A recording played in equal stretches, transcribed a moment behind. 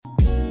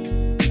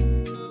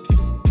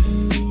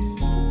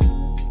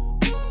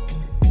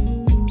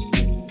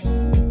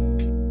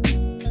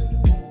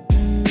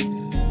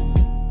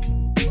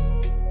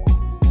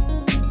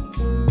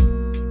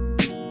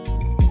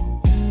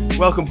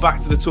Welcome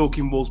back to the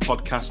Talking Wolves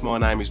podcast. My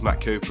name is Matt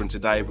Cooper, and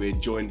today we're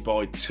joined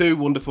by two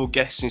wonderful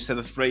guests instead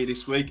of three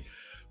this week,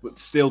 but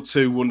still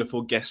two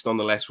wonderful guests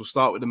nonetheless. We'll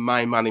start with the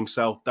main man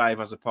himself, Dave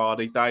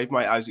Azzopardi. Dave,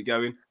 mate, how's it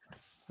going?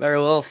 Very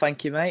well,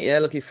 thank you, mate. Yeah,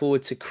 looking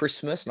forward to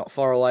Christmas. Not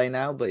far away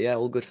now, but yeah,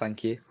 all good,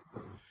 thank you.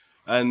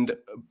 And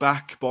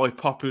back by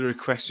popular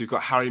request, we've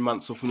got Harry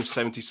Mansell from the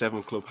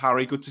 77 Club.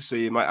 Harry, good to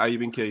see you, mate. How you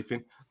been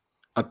keeping?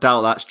 I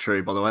doubt that's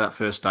true, by the way, that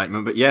first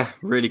statement. But yeah,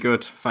 really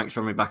good. Thanks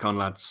for having me back on,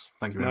 lads.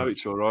 Thank you very much. No,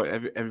 it's all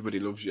right.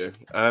 Everybody loves you.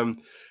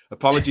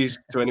 Apologies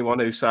to anyone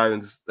who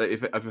sounds,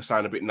 if I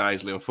sound a bit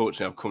nasally.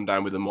 Unfortunately, I've come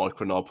down with a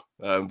micro knob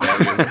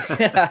variant.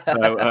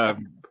 So,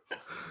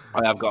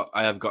 I have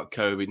got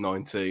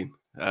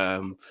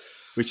COVID-19,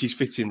 which is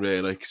fitting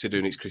really,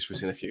 considering it's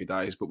Christmas in a few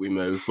days. But we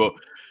move. But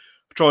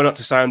try not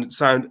to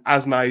sound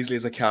as nasally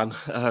as I can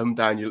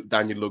down your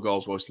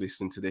Lugall's voice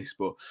listening to this.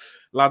 But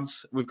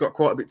lads, we've got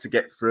quite a bit to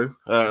get through.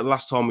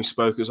 Last time we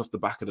spoke, it was off the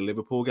back of the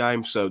Liverpool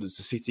game. So there's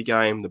the City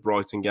game, the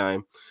Brighton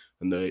game,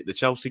 and the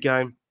Chelsea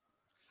game.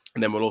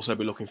 And then we'll also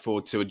be looking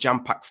forward to a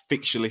jam-packed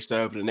fixture list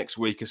over the next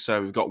week or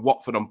so. We've got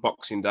Watford on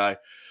Boxing Day,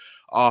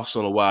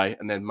 Arsenal away,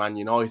 and then Man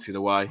United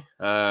away.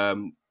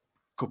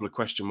 Couple of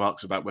question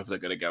marks about whether they're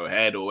going to go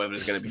ahead or whether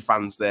there's going to be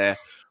fans there.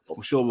 But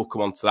I'm sure we'll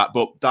come on to that.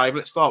 But Dave,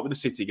 let's start with the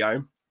City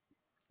game.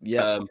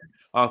 Yeah.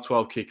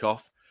 R12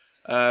 kickoff.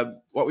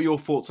 What were your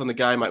thoughts on the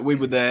game, mate? We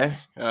were there.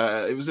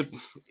 It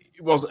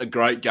wasn't a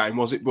great game,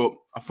 was it? But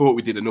I thought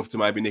we did enough to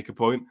maybe nick a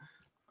point.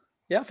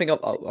 Yeah, I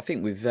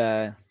think we've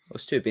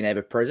us two have been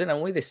ever present,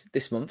 and we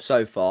this month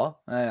so far.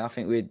 I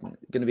think we're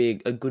going to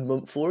be a good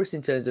month for us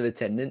in terms of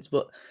attendance.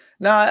 But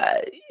no,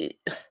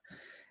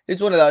 it's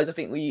one of those. I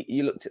think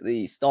you looked at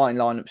the starting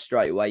lineup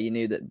straight away. You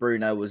knew that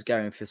Bruno was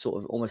going for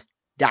sort of almost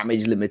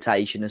damage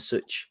limitation as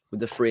such, with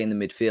the three in the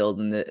midfield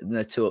and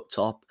the two up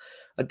top.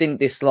 I didn't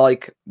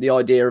dislike the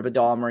idea of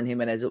Adama and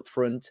Jimenez up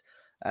front.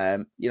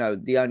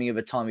 The only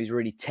other time he's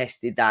really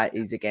tested that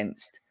is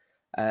against,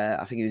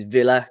 I think it was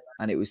Villa,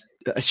 and it was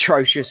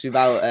atrocious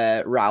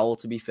without Raul,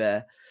 to be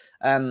fair.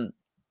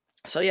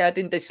 So yeah, I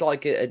didn't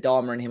dislike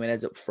Adama and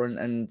Jimenez up front,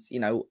 and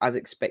as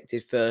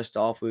expected, first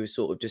half we were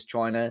sort of just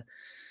trying to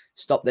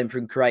stop them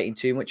from creating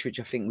too much, which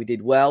I think we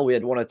did well. We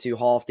had one or two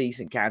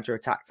half-decent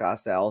counter-attacks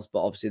ourselves,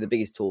 but obviously the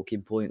biggest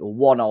talking point, or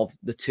one of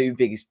the two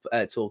biggest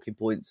talking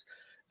points,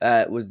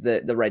 was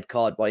the red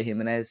card by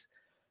Jimenez.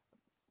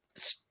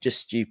 Just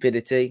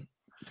stupidity.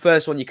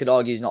 First one you could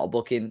argue is not a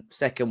booking.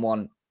 Second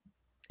one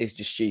is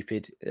just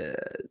stupid.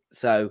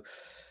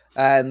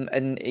 And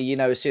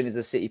as soon as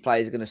the City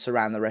players are going to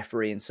surround the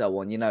referee and so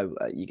on, you're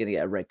going to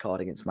get a red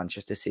card against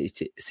Manchester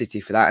City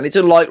for that. And it's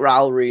unlike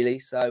Raul, really.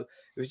 So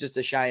it was just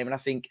a shame. And I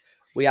think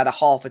we had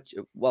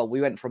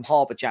we went from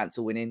half a chance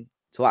of winning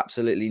to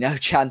absolutely no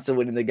chance of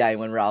winning the game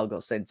when Raul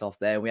got sent off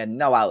there. We had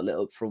no outlet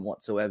up front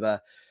whatsoever.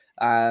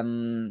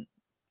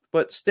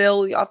 But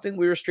still, I think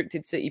we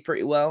restricted City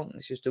pretty well.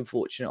 It's just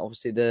unfortunate,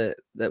 obviously,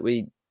 that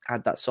we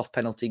had that soft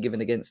penalty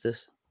given against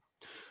us.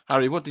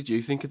 Harry, what did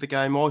you think of the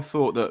game? I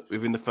thought that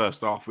within the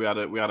first half we had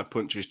a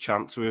puncher's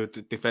chance. We were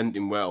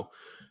defending well,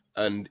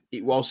 and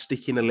it was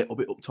sticking a little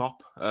bit up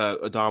top.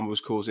 Adama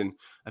was causing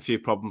a few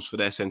problems for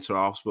their centre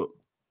halves, but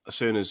as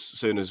soon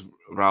as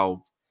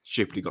Raul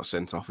stupidly got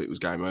sent off, it was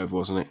game over,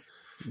 wasn't it?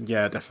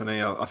 Yeah,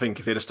 definitely. I think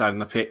if he'd have stayed on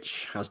the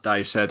pitch, as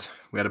Dave said,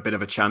 we had a bit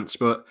of a chance.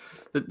 But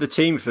the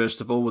team, first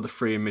of all, with the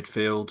three in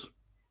midfield,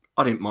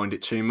 I didn't mind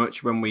it too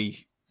much when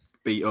we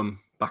beat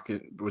them back,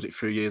 was it a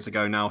few years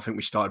ago now? I think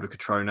we started with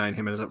Catrone and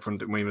him as up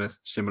front, and we were a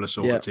similar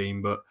sort of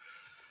team. But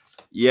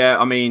yeah,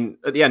 I mean,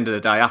 at the end of the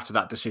day, after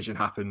that decision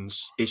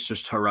happens, it's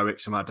just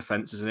heroics from our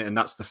defence, isn't it? And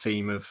that's the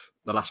theme of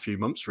the last few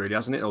months, really,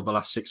 hasn't it? Or the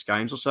last 6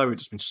 games or so. We've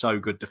just been so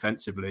good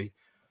defensively.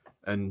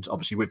 And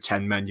obviously with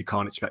 10 men, you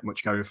can't expect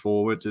much going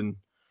forward. And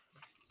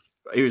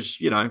it was,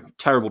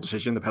 terrible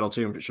decision, the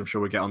penalty, which I'm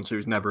sure we'll get onto. It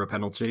was never a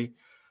penalty.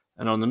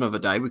 And on another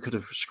day, we could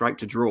have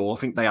scraped a draw. I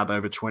think they had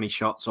over 20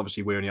 shots.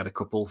 Obviously, we only had a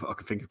couple. I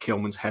can think of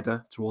Kilman's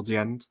header towards the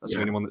end. That's the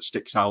only one that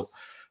sticks out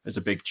as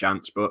a big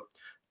chance. But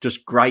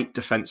just great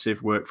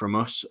defensive work from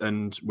us.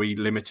 And we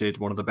limited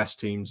one of the best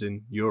teams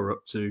in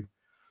Europe to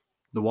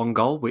the one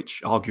goal,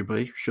 which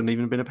arguably shouldn't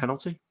even have been a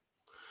penalty.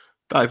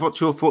 Dave,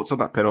 what's your thoughts on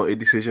that penalty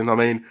decision? I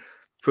mean,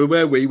 for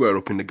where we were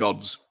up in the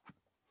gods,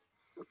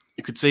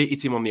 you could see it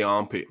hit him on the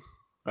armpit.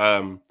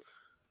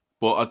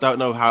 But I don't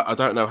know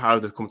how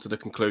they've come to the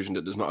conclusion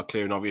that there's not a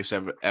clear and obvious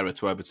error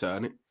to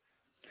overturn it.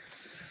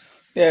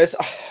 Yes,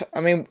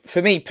 I mean,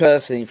 for me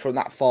personally, from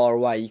that far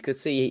away, you could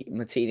see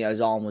Martinez's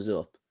arm was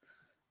up.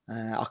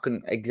 I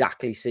couldn't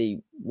exactly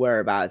see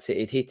whereabouts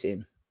it hit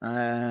him.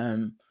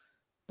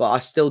 But I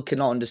still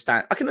cannot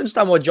understand. I can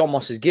understand why John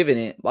Moss has given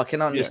it, but I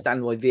cannot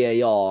understand why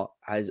VAR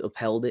has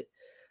upheld it.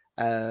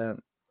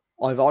 Either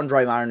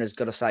Andre Marriner's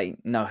got to say,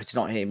 no, it's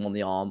not him on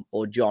the arm,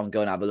 or John,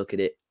 go and have a look at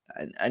it.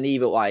 And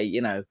either way,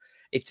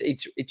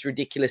 it's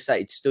ridiculous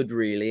that it stood,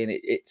 really, and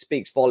it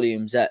speaks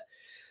volumes that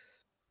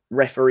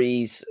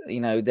referees,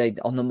 they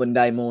on the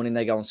Monday morning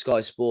they go on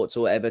Sky Sports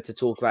or whatever to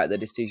talk about the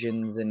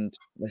decisions, and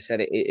they said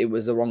it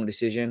was the wrong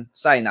decision.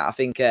 Saying that, I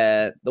think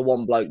the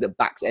one bloke that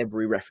backs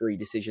every referee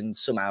decision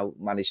somehow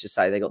managed to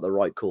say they got the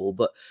right call,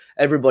 but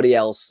everybody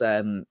else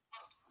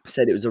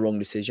said it was the wrong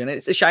decision.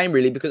 It's a shame,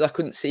 really, because I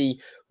couldn't see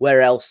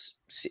where else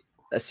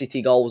a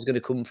City goal was going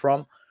to come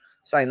from.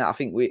 Saying that, I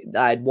think they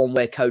had one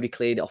where Cody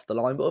cleared it off the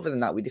line, but other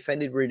than that, we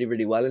defended really,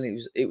 really well, and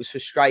it was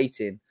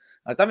frustrating.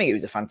 I don't think it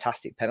was a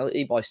fantastic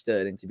penalty by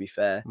Sterling, to be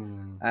fair.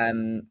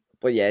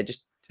 But yeah,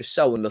 just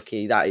so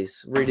unlucky. That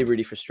is really,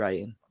 really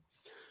frustrating.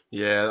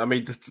 Yeah, I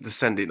mean, the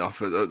sending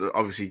off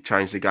obviously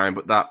changed the game,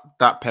 but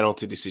that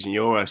penalty decision,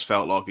 you almost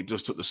felt like it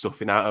just took the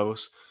stuffing out of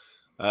us.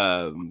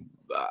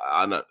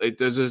 And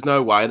there's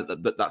no way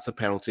that's a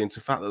penalty. And the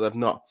fact that they've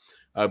not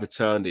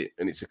overturned it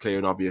and it's a clear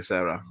and obvious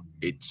error,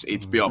 it's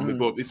beyond me.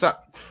 But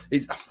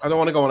I don't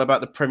want to go on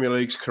about the Premier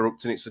League's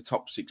corrupt and it's the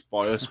top 6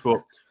 bias,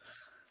 but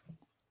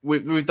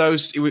with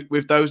those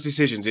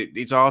decisions,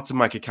 it's hard to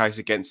make a case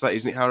against that,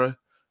 isn't it, Harry?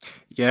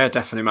 Yeah,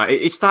 definitely,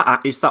 mate. It's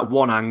that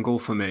one angle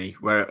for me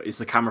where it's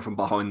the camera from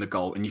behind the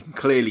goal, and you can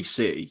clearly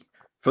see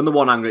from the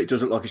one angle it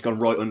does look like it's gone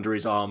right under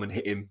his arm and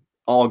hit him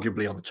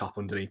arguably on the top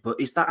underneath. But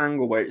it's that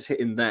angle where it's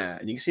hitting there,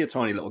 and you can see a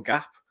tiny little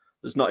gap.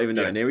 There's not even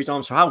near his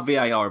arm. So how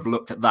VAR have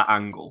looked at that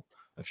angle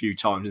a few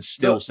times and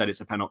still said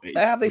it's a penalty?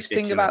 They have this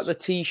thing about the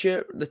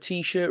t-shirt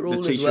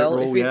rule as well.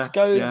 Rule, if it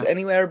goes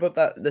anywhere above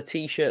the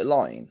t-shirt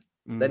line,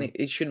 then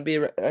it shouldn't be.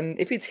 And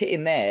if it's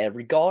hitting there,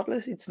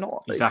 regardless, it's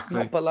not. Exactly.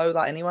 It's not below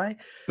that anyway.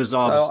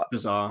 Bizarre.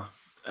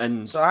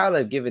 And so how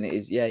they've given it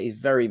is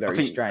very,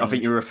 very strange. I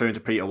think you're referring to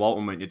Peter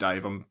Walton, weren't you,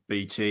 Dave, on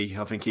BT?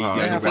 I think he's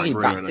the only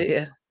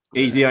referee.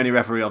 He's the only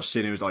referee I've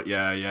seen who's like,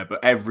 yeah. But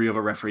every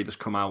other referee that's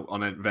come out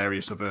on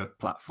various other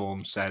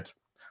platforms said,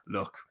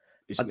 look,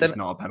 it's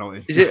not a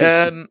penalty.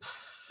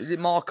 Is it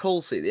Mark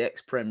Hulsey, the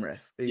ex-Prem ref,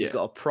 who's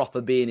got a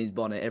proper bee in his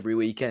bonnet every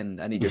weekend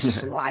and he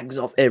just slags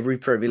off every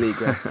Premier League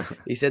ref?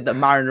 He said that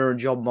Mariner and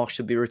John Moss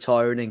should be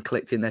retiring and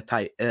collecting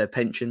their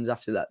pensions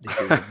after that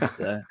decision.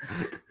 So,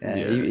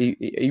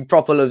 he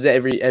proper loves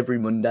it every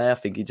Monday. I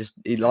think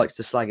he likes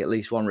to slag at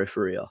least one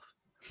referee off.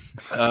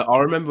 I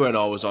remember when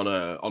I was on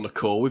a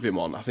call with him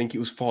I think it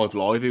was 5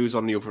 Live. He was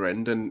on the other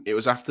end, and it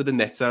was after the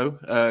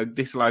Neto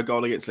disallowed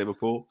goal against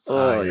Liverpool.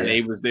 And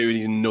he was doing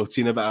his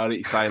nutting about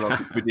it, saying like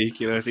it's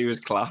ridiculous. He was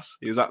class.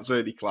 He was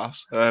absolutely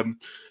class.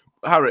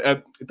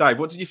 Harry, Dave,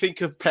 what did you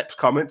think of Pep's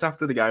comments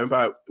after the game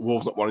about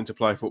Wolves not wanting to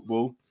play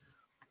football?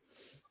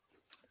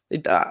 They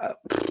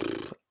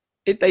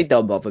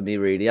don't bother me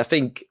really. I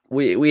think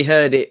we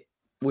heard it.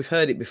 We've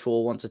heard it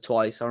before once or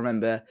twice. I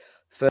remember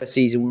first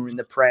season we were in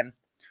the Prem.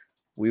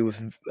 We were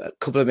a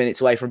couple of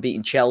minutes away from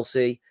beating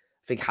Chelsea.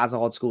 I think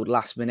Hazard scored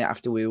last minute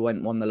after we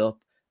went 1-0 up.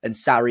 And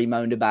Sarri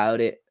moaned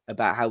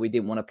about how we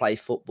didn't want to play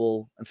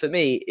football. And for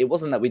me, it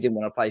wasn't that we didn't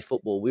want to play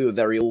football. We were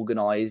very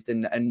organised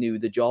and knew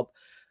the job.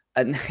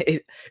 And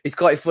it's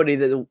quite funny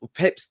that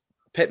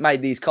Pep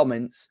made these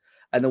comments,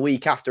 and the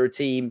week after a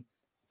team,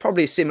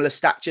 probably a similar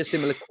stature,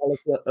 similar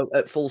quality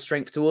at full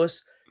strength to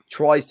us,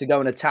 tries to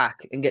go and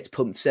attack and gets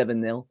pumped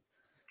 7-0.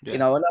 Yeah. I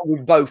know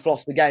we've both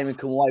lost the game and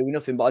come away with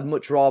nothing, but I'd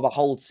much rather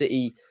hold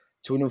City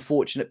to an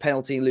unfortunate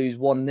penalty and lose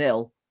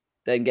 1-0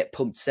 than get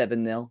pumped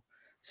 7-0.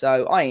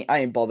 So I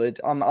ain't bothered.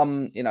 I'm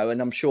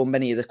and I'm sure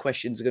many of the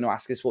questions are going to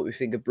ask us what we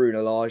think of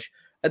Bruno Lage.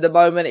 At the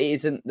moment, it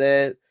isn't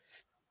the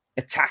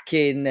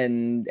attacking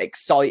and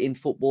exciting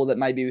football that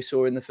maybe we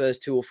saw in the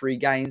first 2 or 3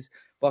 games.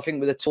 But I think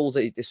with the tools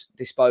at his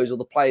disposal,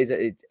 the players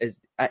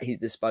at his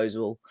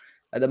disposal,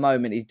 at the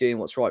moment, he's doing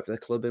what's right for the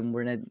club, and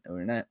we're in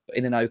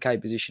an okay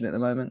position at the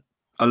moment.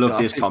 I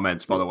loved his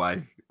comments, by the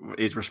way.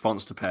 His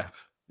response to Pep.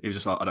 He was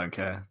just like, I don't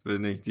care.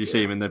 Didn't he? Did you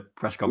see him in the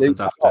press conference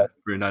after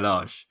Bruno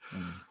Lage?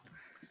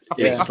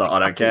 He's just like, I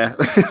don't care.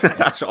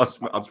 I just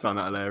found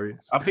that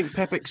hilarious. I think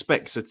Pep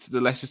expects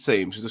the lesser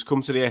teams to just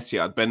come to the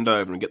Etihad, bend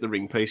over and get the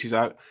ring pieces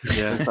out.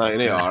 Yeah. And say,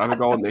 here, have a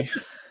go on this.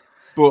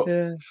 But,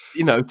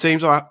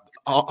 teams aren't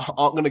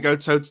going to go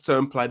toe-to-toe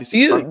and play this. Do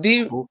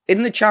you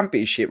in the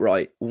Championship,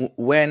 right,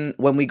 when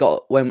we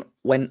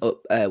went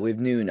up with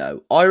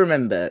Nuno, I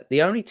remember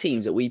the only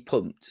teams that we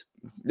pumped,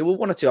 there were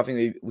 1 or 2, I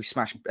think we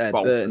smashed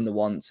Burton the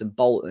once and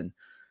Bolton.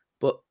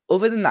 But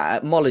other than that,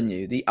 at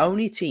Molineux, the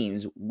only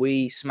teams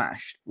we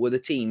smashed were the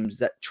teams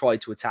that tried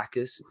to attack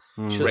us,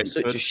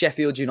 such as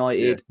Sheffield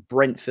United,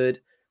 Brentford,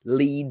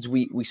 Leeds,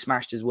 we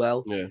smashed as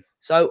well. Yeah.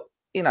 So,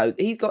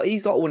 he's got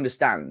to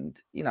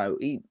understand,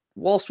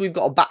 whilst we've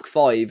got a back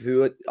 5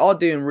 who are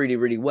doing really,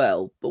 really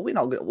well, but we're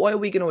not going. Why are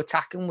we going to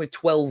attack them with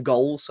 12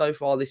 goals so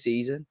far this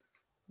season?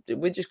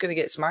 We're just going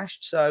to get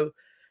smashed. So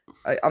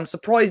I'm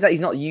surprised that he's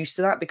not used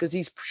to that, because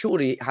he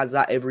surely has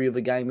that every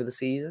other game of the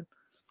season.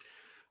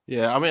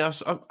 Yeah, I mean,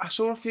 I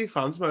saw a few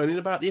fans moaning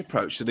about the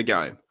approach to the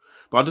game,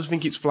 but I just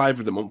think it's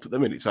flavour of the month at the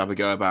minute to have a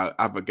go about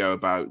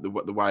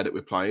the way that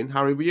we're playing.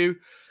 Harry,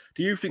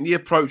 do you think the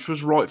approach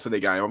was right for the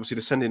game? Obviously,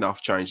 the sending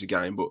off changed the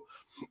game, but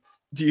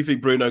do you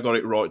think Bruno got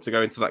it right to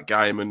go into that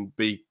game and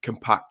be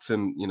compact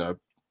and,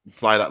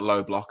 play that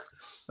low block?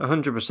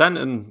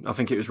 100%, and I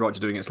think it was right to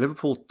do against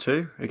Liverpool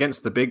too.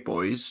 Against the big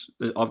boys,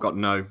 I've got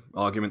no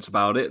arguments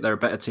about it. They're a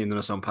better team than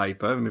us on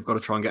paper, and we've got to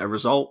try and get a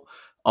result.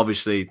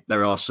 Obviously,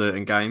 there are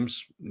certain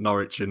games,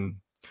 Norwich and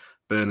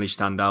Burnley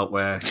stand out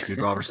where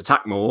you'd rather us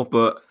attack more,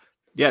 but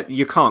yeah,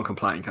 you can't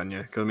complain, can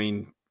you? I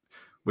mean,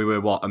 we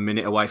were, a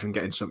minute away from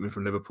getting something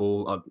from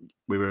Liverpool.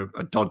 We were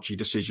a dodgy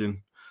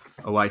decision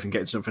away from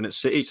getting something at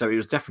City, so it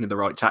was definitely the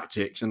right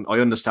tactics, and I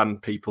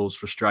understand people's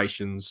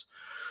frustrations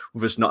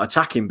with us not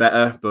attacking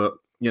better, but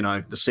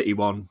the City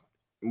one,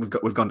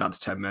 we've gone down to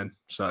 10 men,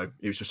 so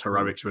it was just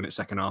heroic to win it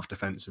second half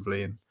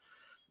defensively, and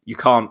you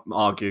can't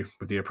argue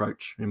with the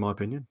approach, in my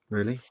opinion,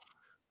 really.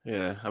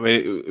 Yeah, I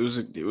mean, it was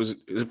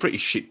a pretty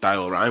shit day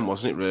all round,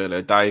 wasn't it?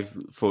 Really, Dave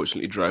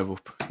fortunately drove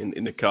up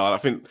in the car. I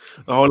think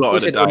the whole lot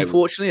of the day.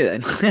 Unfortunately,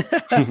 then.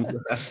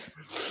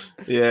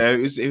 Yeah,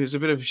 it was a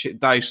bit of a shit.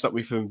 Dave stopped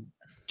me from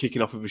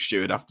kicking off with a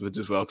steward afterwards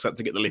as well because I had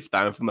to get the lift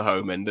down from the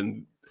home end,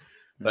 and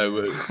they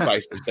were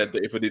basically said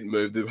that if I didn't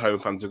move, the home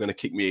fans were going to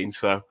kick me in.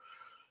 So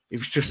it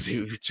was just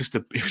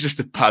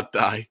a bad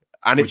day.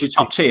 And was you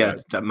top tier,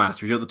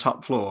 Matt? Was you at the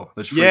top floor?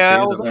 Yeah,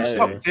 I was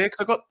top tier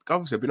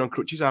because I've been on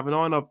crutches, haven't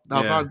I? And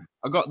I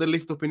got the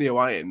lift up in the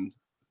away end.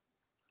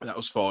 That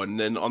was fine. And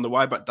then on the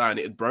way back down,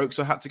 it had broke,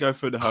 so I had to go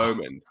through the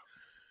home end.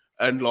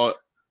 And like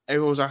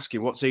everyone was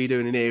asking, "What's he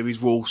doing in here?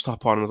 His Wolves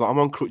top on." And I was like, "I'm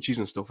on crutches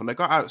and stuff." And I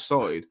got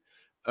outside,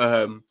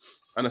 and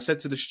I said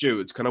to the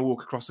stewards, "Can I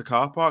walk across the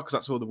car park?" Because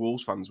that's where all the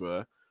Wolves fans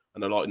were.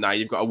 And they're like, "Now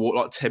you've got to walk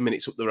like 10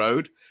 minutes up the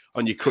road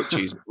on your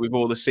crutches with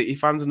all the City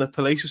fans." And the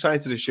police were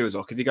saying to the stewards,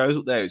 "Like, if he goes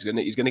up there, he's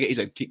gonna get his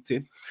head kicked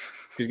in.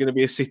 He's gonna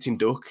be a sitting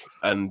duck."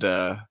 And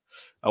I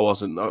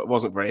wasn't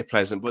very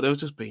pleasant, but it was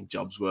just being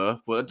jobs worth.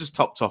 But it just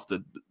topped off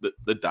the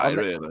day,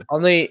 really.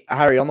 On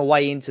the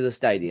way into the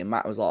stadium,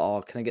 Matt was like,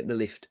 "Oh, can I get the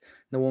lift?"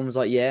 And the one was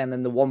like, "Yeah." And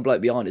then the one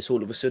bloke behind us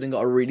all of a sudden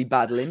got a really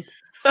bad limp.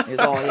 He's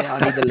like, "Oh yeah,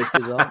 I need the lift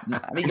as well."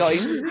 And he got in.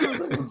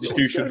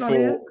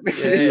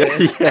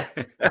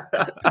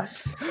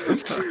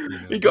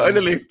 He got in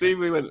the lift.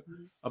 We went,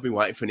 "I've been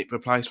waiting for a hip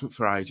replacement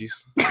for ages."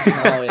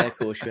 Oh yeah, of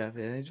course you have.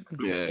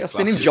 Yeah, I've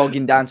seen him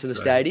jogging down to the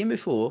stadium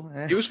before.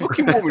 He was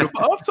fucking warming up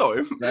at half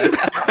time.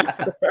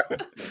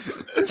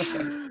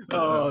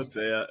 Oh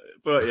dear.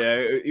 But yeah,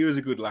 it was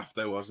a good laugh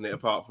though, wasn't it?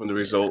 Apart from the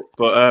result.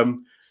 But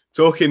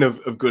talking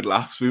of good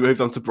laughs, we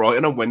moved on to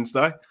Brighton on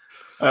Wednesday.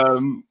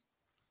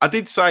 I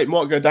did say it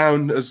might go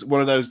down as one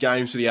of those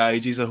games for the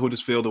ages, a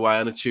Huddersfield away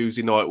on a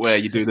Tuesday night where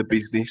you do the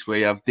business, where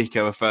you have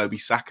Dicko, Afobe,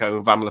 Sacco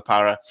and Van La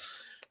Parra.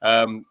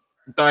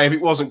 Dave, it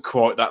wasn't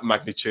quite that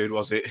magnitude,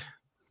 was it?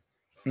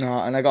 No,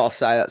 and I got to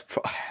say,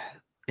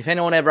 if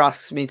anyone ever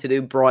asks me to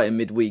do Brighton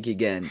midweek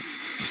again,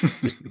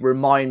 just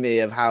remind me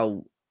of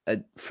how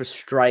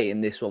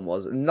frustrating this one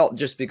was. And not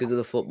just because of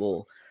the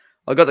football.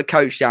 I got the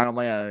coach down on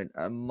my own,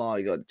 and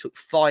my God, it took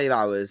 5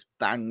 hours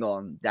bang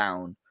on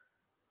down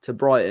to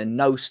Brighton,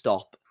 no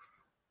stop.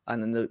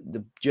 And then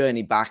the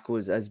journey back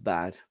was as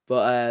bad.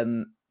 But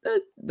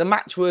the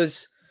match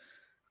was,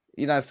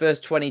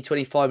 first 20,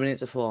 25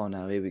 minutes, I thought, oh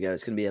no, here we go.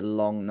 It's going to be a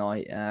long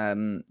night.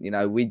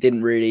 We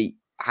didn't really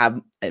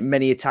have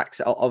many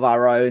attacks of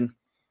our own.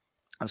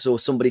 I saw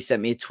somebody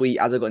sent me a tweet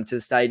as I got into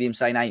the stadium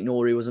saying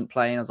Aït-Nouri wasn't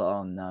playing. I was like,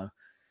 oh no.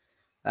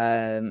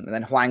 And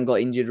then Hwang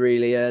got injured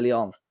really early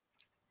on.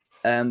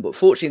 But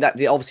fortunately, that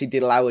obviously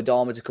did allow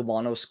Adama to come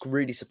on. I was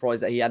really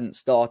surprised that he hadn't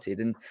started,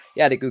 and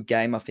he had a good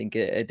game, I think,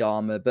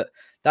 Adama. But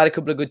they had a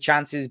couple of good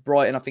chances.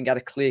 Brighton, I think, had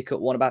a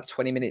clear-cut one about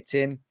 20 minutes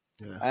in.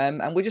 Yeah.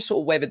 And we just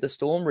sort of weathered the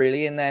storm,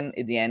 really. And then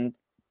in the end,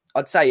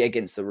 I'd say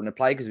against the run of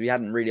play, because we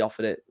hadn't really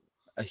offered it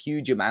a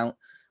huge amount.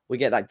 We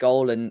get that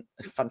goal and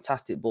a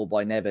fantastic ball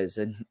by Neves.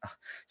 And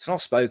it's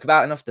not spoke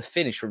about enough. The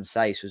finish from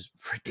Saïss was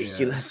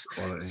ridiculous.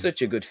 Yeah,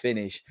 such a good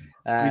finish.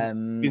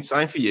 Been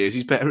saying for years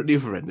he's better at the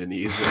other end than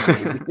he is.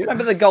 You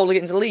remember the goal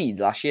against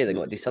Leeds last year that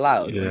got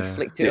disallowed? Yeah. He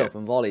flicked it up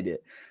and volleyed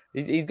it.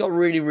 He's got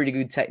really, really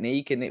good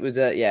technique. And it was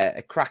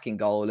a cracking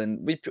goal.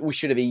 And we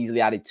should have easily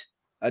added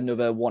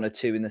another 1 or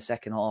 2 in the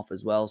second half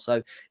as well.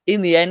 So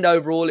in the end,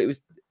 overall, it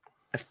was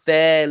a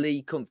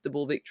fairly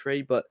comfortable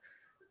victory, but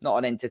not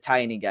an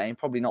entertaining game.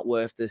 Probably not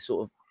worth the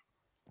sort of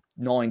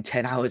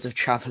 9-10 hours of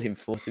travelling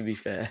for, to be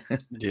fair.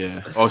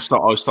 Yeah, I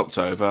stopped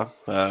over.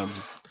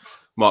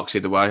 Mark's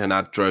either way, and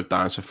I drove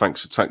down. So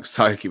thanks for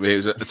taking me.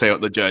 I tell you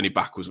what, the journey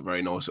back wasn't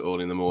very nice at all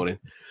in the morning.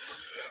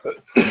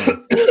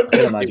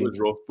 It was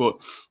rough,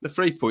 but the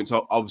 3 points,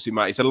 obviously,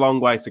 mate, it's a long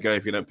way to go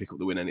if you don't pick up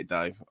the win, ain't it,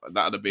 Dave?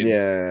 That'd have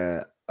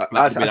been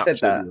I said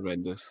that.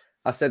 Horrendous.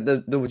 I said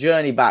the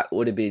journey back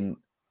would have been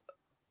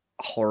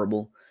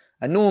horrible.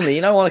 And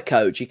normally, on a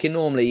coach, you can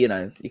normally,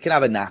 you can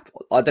have a nap.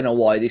 I don't know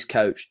why this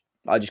coach,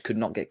 I just could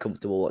not get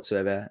comfortable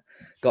whatsoever.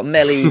 Got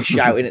Melly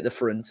shouting at the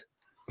front,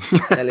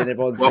 telling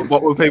everyone.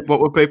 What were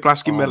people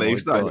asking Melly?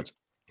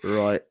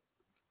 Right.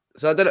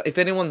 So I don't know if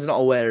anyone's not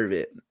aware of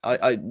it.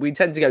 We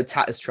tend to go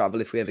tatters travel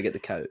if we ever get the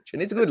coach,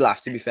 and it's a good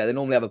laugh. To be fair, they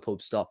normally have a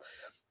pub stop,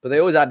 but they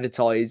always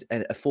advertise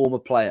a former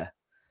player.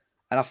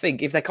 And I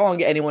think if they can't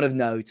get anyone of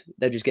note,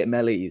 they'll just get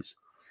Mellies.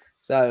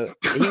 So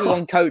he was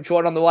on coach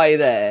 1 on the way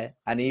there,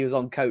 and he was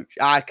on coach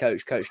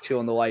 2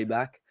 on the way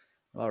back.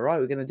 all right,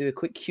 we're going to do a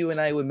quick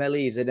Q&A with Mel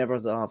Eves. And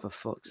everyone's like, oh, for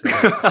fuck's sake.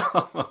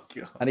 Oh my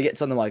God. And he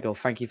gets on the mic, oh,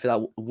 thank you for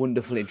that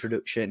wonderful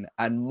introduction.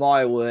 And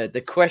my word,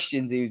 the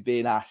questions he was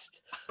being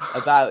asked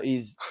about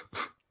his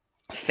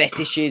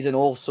fetishes and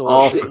all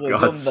sorts, it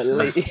was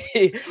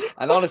unbelievable.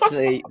 And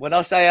honestly, when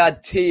I say I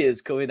had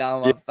tears coming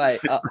down my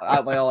face,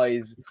 out my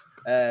eyes,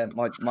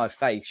 my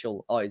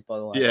facial eyes, by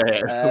the way,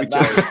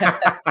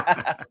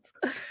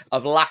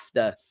 of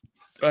laughter.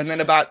 And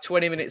then about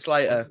 20 minutes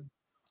later,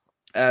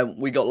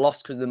 we got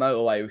lost because the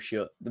motorway was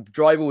shut. The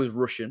driver was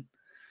Russian.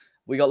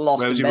 We got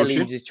lost, and Mel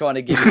Eves is trying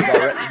to give us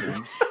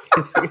directions.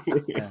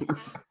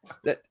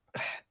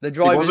 The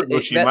driver wasn't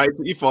Russian, mate. It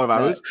took you 5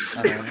 hours.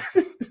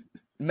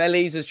 Mel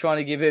Eves was trying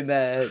to give him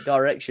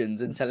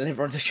directions and telling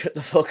everyone to shut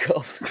the fuck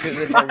up.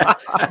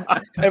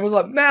 Everyone's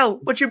like, Mel,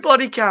 what's your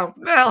body count?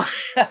 Mel.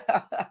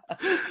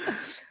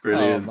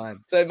 Brilliant. Oh, man.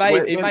 So it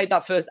made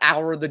that first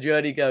hour of the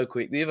journey go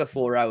quick. The other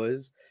 4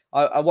 hours,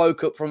 I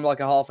woke up from like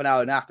a half an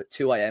hour nap at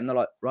 2 a.m. They're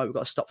like, right, we've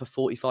got to stop for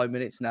 45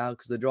 minutes now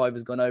because the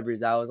driver's gone over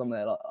his hours. I'm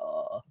there like,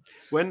 oh.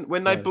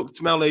 When they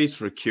booked Mel Eves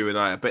for a Q&A,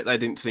 I bet they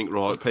didn't think,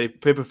 right,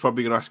 people are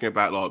probably going to ask him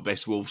about like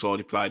best Wolves side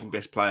he played and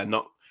best player,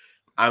 not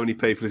how many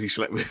people has he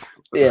slept with.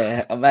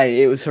 Yeah,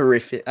 mate, it was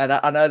horrific. And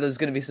I know there's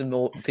going to be some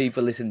more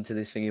people listening to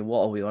this thinking,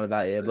 what are we on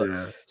about here?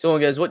 But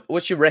someone goes,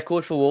 what's your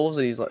record for Wolves?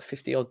 And he's like,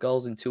 50-odd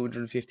goals in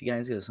 250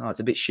 games. He goes, oh, it's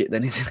a bit shit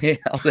then, isn't it?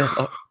 I was like,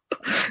 oh,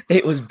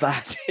 it was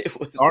bad.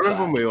 I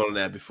remember when we were on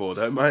there before,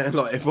 though, mate. And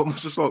like, everyone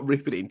was just like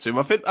ripping into him.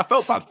 I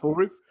felt bad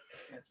for him.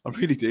 I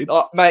really did.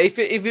 Oh, mate,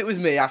 if it was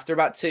me, after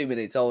about 2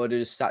 minutes, I would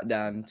have just sat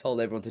down and told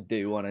everyone to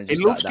do one. And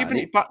just he loves giving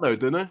it back, though,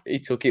 doesn't he? He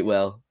took it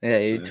well. Yeah,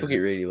 he took it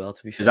really well,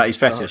 to be fair. Is that his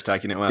fetish,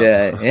 taking it well?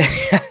 Yeah.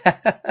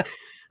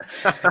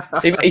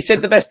 He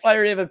said the best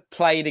player he ever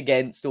played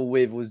against or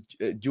with was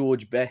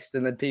George Best,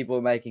 and then people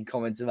were making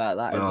comments about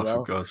that as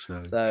well. For God's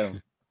sake. So,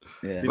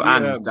 yeah.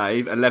 And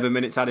Dave, 11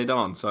 minutes added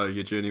on, so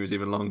your journey was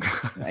even longer.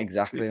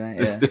 Exactly,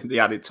 mate. Yeah. The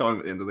added time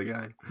at the end of the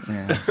game.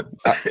 Yeah.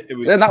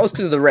 And that was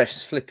because of the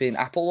refs flipping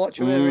Apple Watch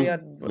or whatever he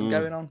had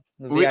going on.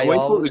 We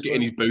thought was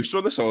getting his booster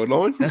on the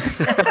sideline.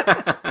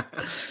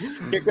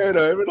 Kept going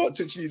over, not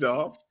touching his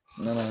arm.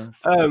 No.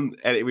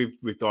 Anyway,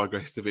 we've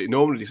digressed a bit.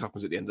 Normally this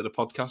happens at the end of the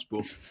podcast,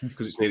 but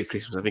because it's nearly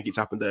Christmas, I think it's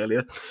happened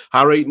earlier.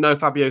 Harry, no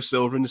Fabio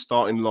Silva in the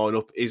starting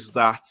lineup. Is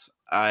that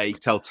a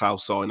telltale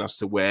sign as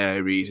to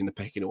where he is in the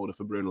pecking order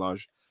for Bruno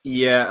Lage?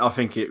 Yeah, I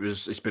think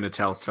it's been a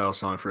telltale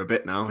sign for a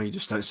bit now. He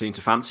just don't seem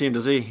to fancy him,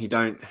 does he? He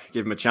don't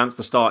give him a chance.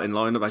 The starting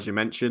lineup, as you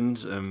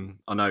mentioned,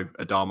 I know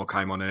Adama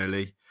came on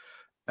early.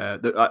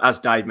 As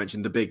Dave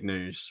mentioned, the big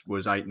news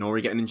was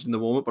Aït-Nouri getting injured in the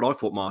warm-up, but I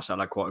thought Marcel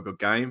had quite a good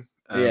game.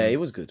 Yeah, he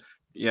was good.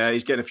 Yeah,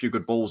 he's getting a few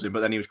good balls in,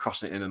 but then he was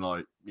crossing it in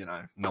and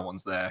no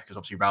one's there because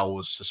obviously Raul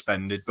was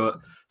suspended. But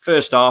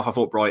first half, I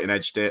thought Brighton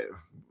edged it.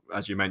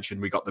 As you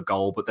mentioned, we got the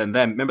goal, but then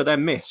remember their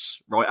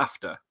miss right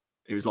after?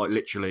 It was like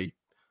literally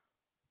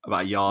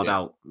about a yard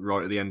out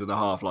right at the end of the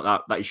half. Like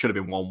that it should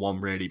have been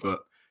 1-1 really, but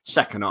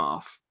second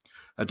half,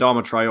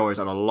 Adama Traore has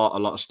had a lot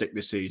of stick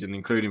this season,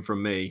 including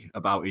from me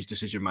about his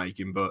decision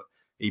making, but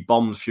he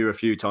bombed a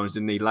few times,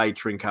 didn't he? Laid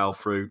Trincao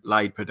through,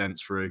 laid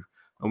Podence through,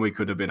 and we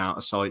could have been out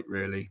of sight,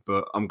 really.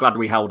 But I'm glad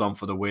we held on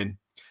for the win.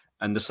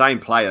 And the same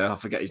player, I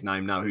forget his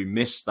name now, who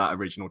missed that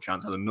original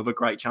chance, had another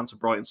great chance at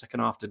Brighton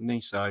second half, didn't he?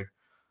 So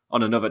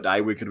on another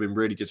day, we could have been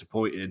really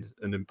disappointed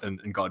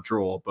and got a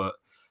draw. But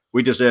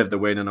we deserved the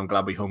win, and I'm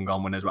glad we hung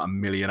on when there's about 1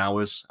 million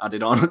hours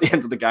added on at the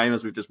end of the game,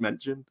 as we've just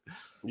mentioned.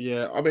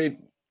 Yeah, I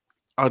mean,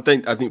 I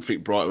didn't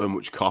think Brighton were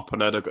much cop. I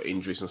know they've got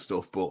injuries and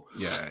stuff, but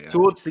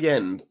towards the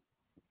end,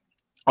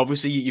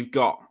 obviously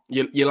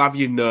you'll have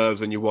your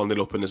nerves when you're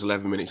 1-0 up and there's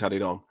 11 minutes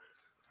added on.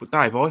 But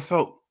Dave, I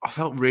felt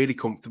really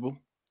comfortable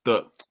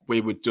that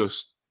we would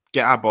just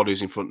get our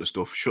bodies in front of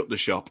stuff, shut the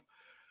shop,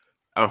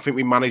 and I think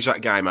we managed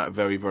that game out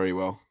very, very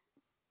well.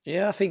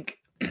 Yeah, I think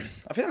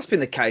that's been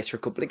the case for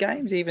a couple of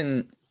games.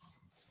 Even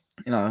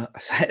I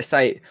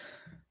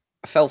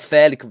felt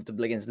fairly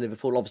comfortable against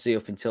Liverpool, obviously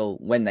up until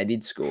when they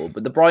did score.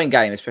 But the Brighton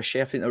game,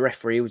 especially, I think the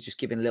referee was just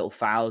giving little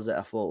fouls that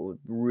I thought were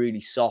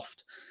really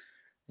soft.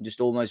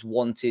 Just almost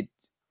wanted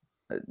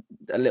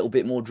a little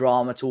bit more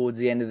drama towards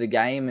the end of the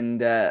game,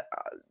 and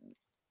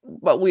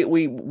but we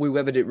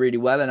weathered it really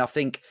well. And I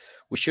think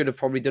we should have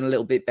probably done a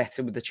little bit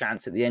better with the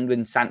chance at the end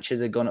when Sanchez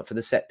had gone up for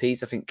the set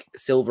piece. I think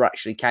Silva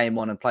actually came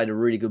on and played a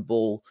really good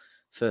ball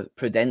for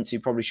Podence,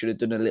 who probably should have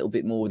done a little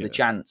bit more with the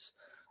chance.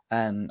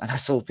 And I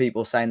saw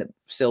people saying that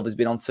Silva's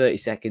been on 30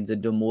 seconds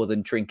and done more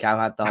than Trincao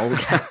had the whole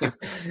game.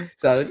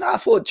 So no, I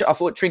thought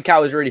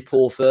Trincao was really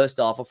poor first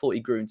half. I thought he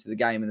grew into the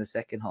game in the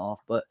second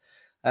half, but.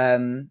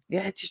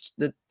 Just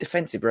the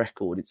defensive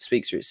record, it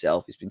speaks for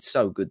itself. It's been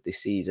so good this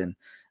season.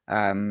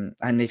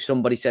 And if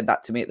somebody said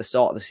that to me at the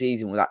start of the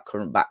season with that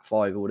current back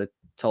five, I would have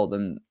told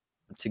them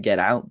to get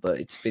out, but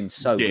it's been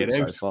so good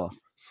so far.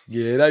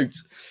 Get out.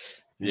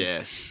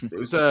 Yeah. It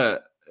was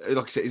like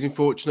I said, it's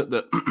unfortunate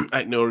that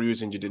Aït-Nouri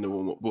was injured in the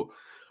warm-up, but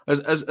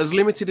as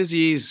limited as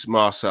he is,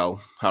 Marcel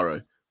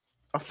Harrow,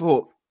 I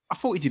thought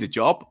he did a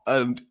job,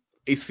 and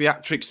his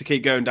theatrics to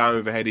keep going down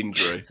with a head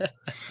injury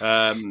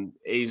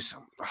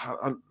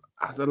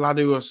the lad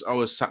who I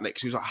was sat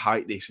next to was like, I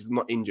hate this. He's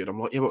not injured. I'm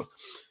like, yeah, but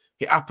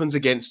it happens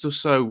against us,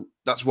 so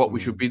that's what we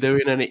should be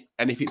doing.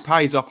 And if it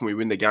pays off and we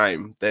win the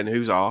game, then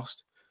who's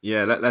asked?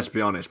 Yeah, let's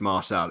be honest,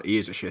 Marcel, he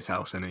is a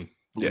shithouse, isn't he?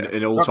 Yeah,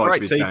 in all types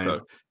of his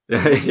games.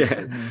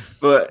 Yeah,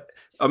 but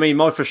I mean,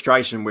 my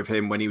frustration with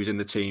him when he was in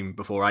the team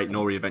before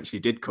Aït-Nouri eventually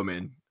did come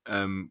in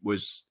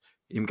was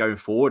him going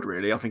forward.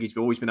 Really, I think he's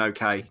always been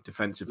okay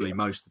defensively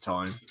most of the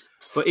time,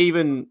 but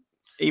even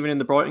in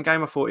the Brighton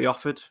game, I thought he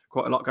offered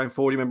quite a lot going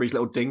forward. You remember his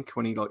little dink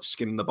when he like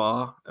skimmed the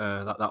bar,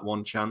 that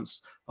one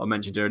chance I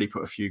mentioned earlier,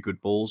 put a few good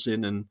balls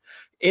in, and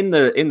in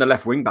the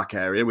left wing back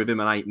area with him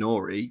and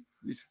Aït-Nouri,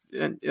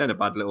 in a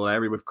bad little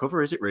area with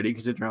cover, is it really?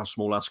 Considering how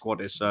small our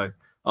squad is, so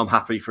I'm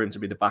happy for him to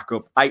be the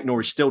backup.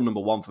 Aït-Nouri is still number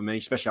one for me,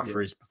 especially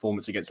after his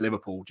performance against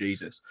Liverpool.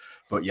 Jesus,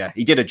 but yeah,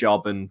 he did a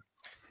job, and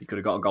he could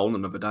have got a goal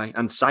another day.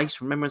 And Saïss,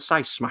 remember when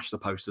Saïss smashed the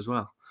post as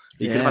well?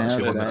 He could have had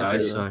two on the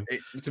day. So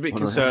it's a bit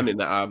concerning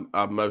that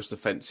our most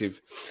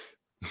offensive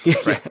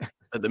threat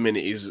at the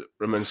minute is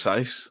Romain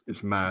Saïss.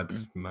 It's mad.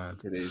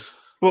 It is.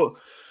 But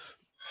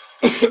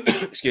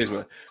excuse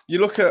me, you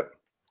look at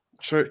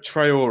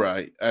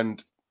Traoré,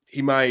 and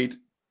he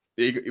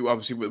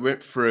obviously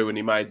went through and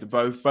he made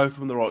both of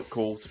them the right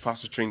call to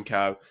pass to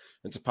Trincao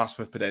and to pass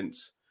for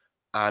Podence,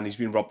 and he's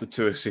been robbed of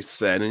 2 assists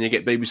there. And then you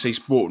get BBC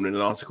Sport in an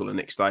article the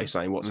next day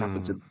saying what's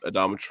happened to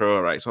Adama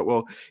Traoré. It's like,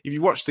 well, if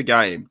you watch the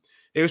game,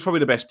 he was probably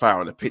the best player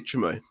on the pitch for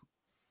me.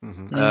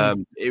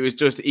 It was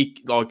just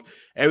like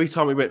every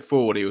time he went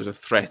forward, he was a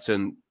threat,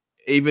 and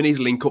even his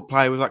link-up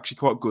play was actually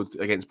quite good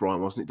against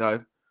Brighton, wasn't it,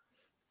 Dave?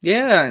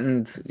 Yeah,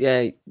 and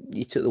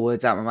you took the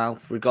words out of my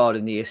mouth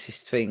regarding the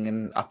assist thing,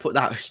 and I put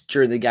that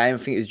during the game. I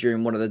think it was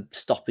during one of the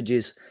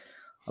stoppages.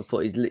 I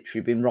put he's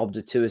literally been robbed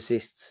of 2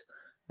 assists,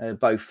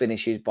 both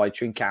finishes by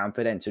Trincao and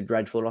Podence are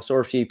dreadful. I saw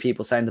a few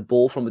people saying the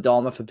ball from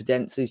Adama for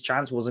Podence's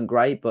chance wasn't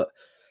great, but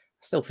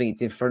I still think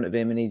it's in front of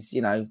him, and he's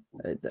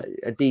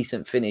a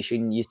decent finish,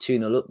 and you're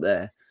 2-0 up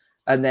there.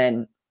 And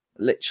then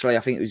literally, I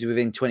think it was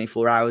within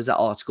 24 hours that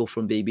article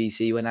from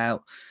BBC went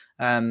out.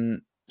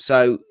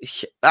 So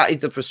that is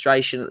the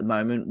frustration at the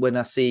moment when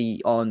I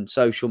see on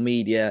social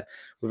media,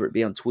 whether it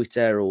be on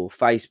Twitter or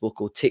Facebook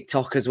or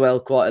TikTok as well,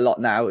 quite a lot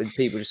now, and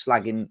people just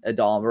slagging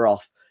Adama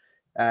off.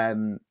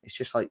 It's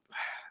just like,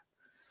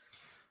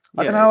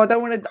 I don't know. I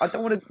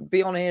don't want to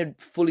be on here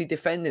fully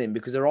defending him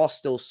because there are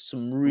still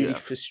some really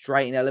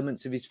frustrating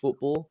elements of his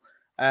football.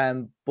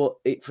 But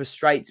it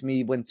frustrates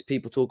me when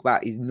people talk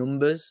about his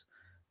numbers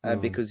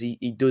because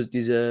he does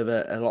deserve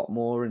a lot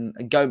more.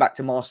 And going back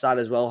to Marcel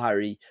as well,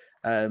 Harry.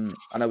 I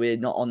know we're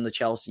not on the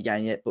Chelsea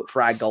game yet, but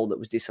for our goal that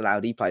was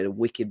disallowed, he played a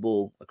wicked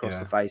ball across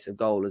the face of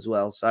goal as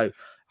well. So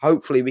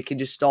hopefully we can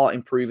just start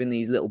improving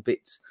these little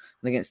bits,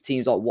 and against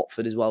teams like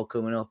Watford as well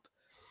coming up.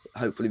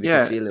 Hopefully we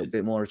can see a little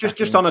bit more.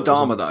 Just on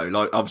Adama though,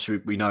 like obviously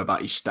we know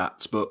about his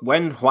stats, but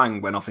when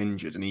Hwang went off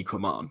injured and he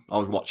come on, I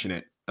was watching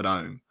it at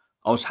home.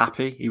 I was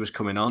happy he was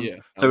coming on.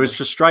 So as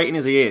frustrating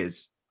as he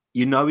is,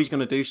 you know he's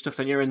going to do stuff,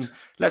 and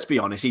let's be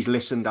honest, he's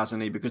listened,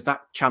 hasn't he? Because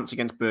that chance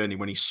against Burnley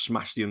when he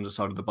smashed the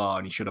underside of the bar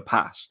and he should have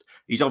passed,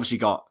 he's obviously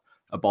got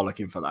a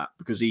bollocking for that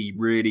because he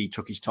really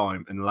took his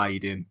time and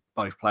laid in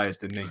both players,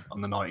 didn't he,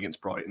 on the night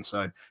against Brighton?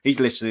 So he's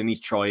listening, he's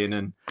trying,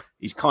 and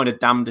he's kind of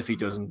damned if he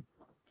doesn't.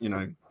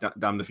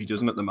 Damned if he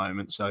doesn't at the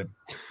moment. So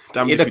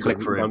it'll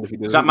click for him.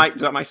 Does that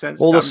make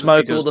sense? All the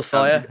smoke, all the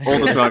fire. All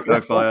the smoke,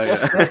 no fire.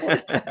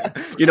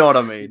 Yeah. You know what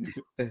I mean?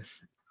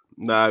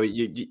 No,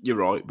 you're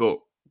right, but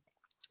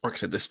like I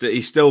said,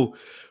 he's still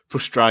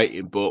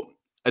frustrating, but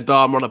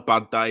Adama on a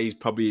bad day is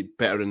probably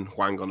better than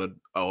Hwang on an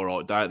all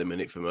right day at the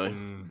minute for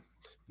me.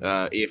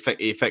 He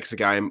affects the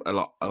game a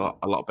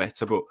lot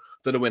better, but I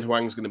don't know when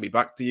Hwang's going to be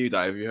back. To you,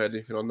 Dave? Have you heard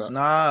anything on that? No,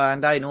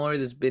 and Aït-Nouri,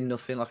 there's been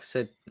nothing. Like I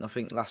said, I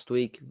think last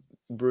week,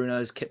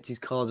 Bruno's kept his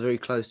cards very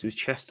close to his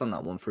chest on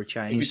that one for a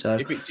change.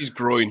 If it's his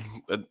groin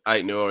at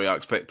Aït-Nouri, I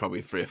expect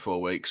probably 3 or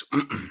 4 weeks. I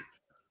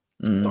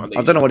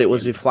don't know what it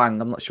was with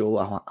Hwang. I'm not sure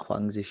what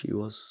Hwang's issue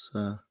was.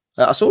 So.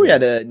 I saw he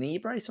had a knee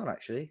brace on,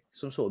 actually.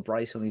 Some sort of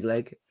brace on his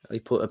leg. He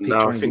put a picture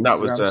on his Instagram. No, I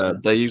think that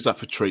was... they use that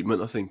for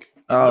treatment, I think.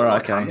 Oh,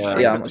 right,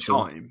 okay. Yeah, I'm not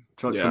sure.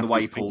 From the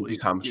way he pulled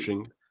his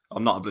hamstring.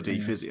 I'm not a bloody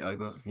physio,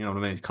 but you know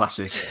what I mean?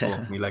 Classic.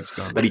 My legs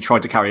gone. Then he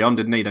tried to carry on,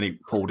 didn't he? Then he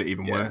pulled it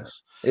even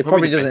worse. It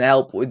probably doesn't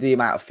help with the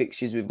amount of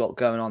fixtures we've got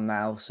going on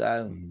now.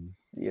 So,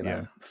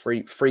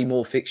 three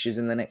more fixtures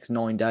in the next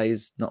 9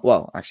 days.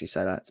 Actually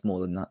say that. It's more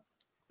than that.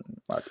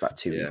 That's about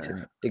 2 weeks,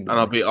 isn't it? And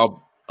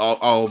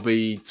I'll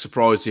be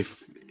surprised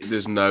if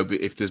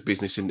there's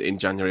business in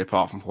January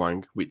apart from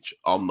Hwang, which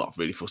I'm not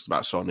really fussed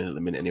about signing at the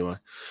minute anyway.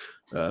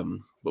 But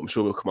I'm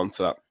sure we'll come on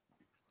to that.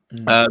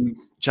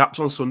 Chaps,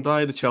 on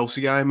Sunday, the Chelsea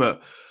game at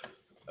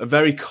a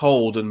very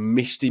cold and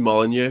misty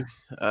Molineux.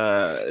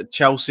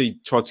 Chelsea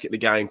tried to get the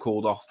game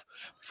called off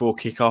before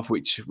kick-off,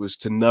 which was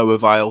to no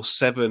avail.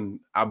 7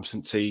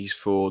 absentees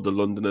for the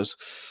Londoners.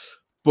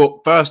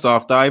 But first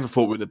half, Dave, I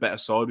thought we were the better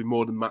side. We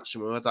more than matched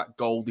them. We had that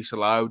goal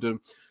disallowed, and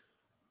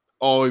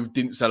I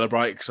didn't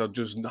celebrate because I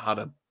just had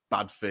a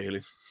bad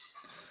feeling.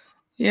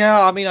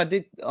 Yeah, I mean, I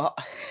did.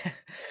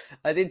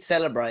 I did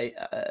celebrate,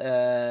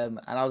 and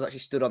I was actually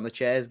stood on the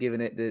chairs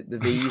giving it the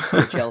V's to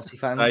the Chelsea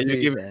fans.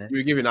 You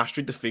were giving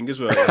Astrid the fingers,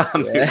 weren't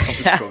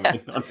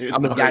you?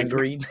 I'm a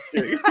gangrene.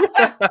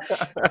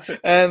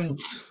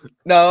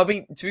 No, I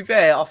mean, to be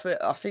fair,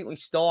 I think we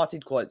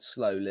started quite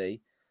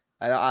slowly.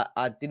 And I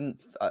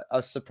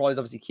was surprised,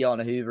 obviously,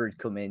 Keanu Hoover had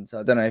come in. So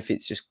I don't know if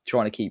it's just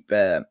trying to keep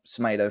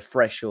Semedo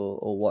fresh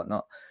or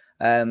whatnot.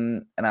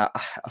 And I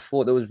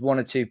thought there was one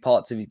or two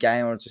parts of his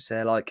game where I was just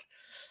there like,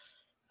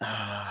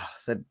 I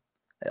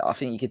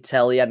think you could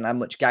tell he hadn't had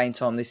much game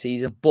time this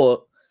season.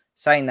 But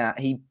saying that,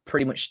 he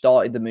pretty much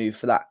started the move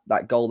for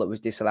that goal that was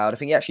disallowed. I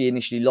think he actually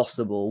initially lost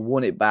the ball,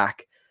 won it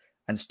back,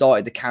 and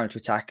started the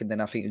counter-attack. And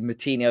then I think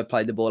Moutinho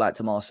played the ball out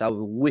to Marcel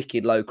with a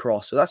wicked low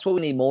cross. So that's what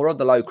we need more of,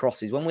 the low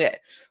crosses. When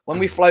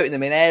we're floating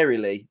them in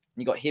aerially,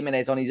 you got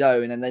Jimenez on his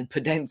own and then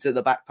Podence at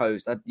the back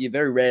post, you're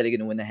very rarely going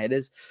to win the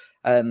headers.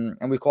 And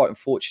we're quite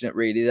unfortunate,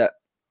 really, that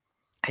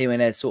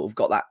Jimenez sort of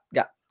got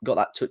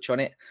that touch on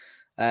it.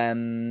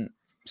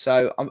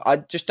 So I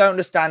just don't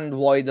understand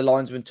why the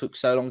linesman took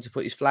so long to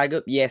put his flag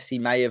up. Yes, he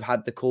may have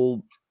had the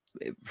call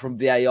from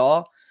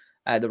VAR.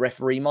 The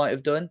referee might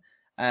have done.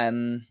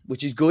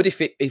 Which is good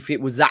if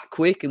it was that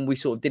quick and we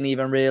sort of didn't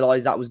even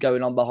realise that was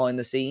going on behind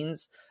the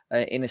scenes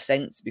in a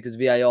sense, because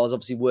VAR is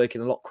obviously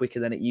working a lot quicker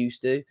than it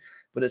used to.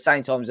 But at the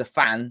same time, as a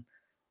fan,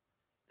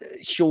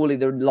 surely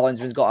the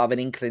linesman's got to have an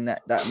inkling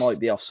that might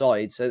be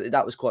offside. So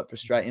that was quite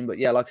frustrating. But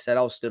yeah, like I said,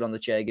 I was stood on the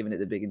chair giving it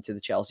the big one to the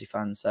Chelsea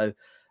fans. So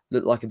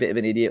looked like a bit of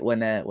an idiot when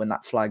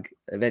that flag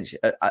eventually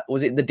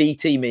was it the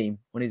DT meme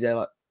when he's there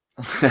like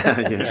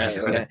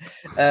yeah.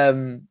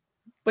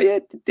 But yeah,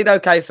 did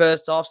okay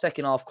first half.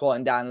 Second half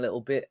quieting down a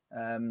little bit.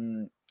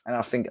 And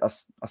I think I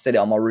said it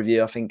on my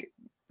review. I think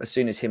as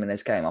soon as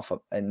Jimenez came off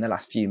in the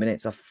last few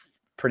minutes, I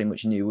pretty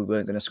much knew we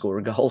weren't going to score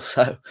a goal.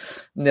 So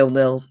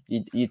 0-0,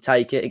 you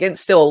take it.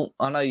 Against still,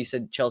 I know you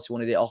said Chelsea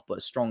wanted it off, but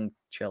a strong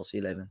Chelsea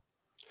 11.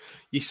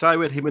 You say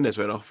when Jimenez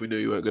went off, we knew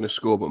you weren't going to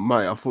score, but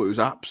mate, I thought it was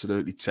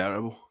absolutely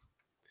terrible.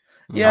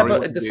 Yeah,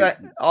 but at the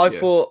same, I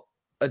thought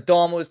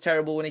Adama was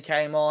terrible when he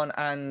came on,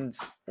 and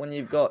when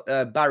you've got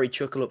Barry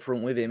Chuckle up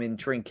front with him in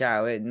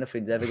Trincao,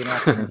 nothing's ever going to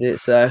happen, is it?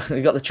 So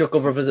you've got the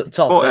Chuckle brothers up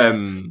top.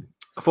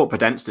 I thought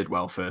Podence did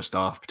well first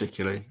half,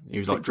 particularly. He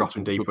was like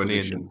dropping deeper in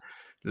and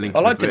linking. I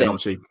like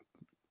Podence.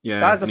 Yeah,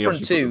 that's a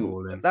front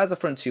two. That's a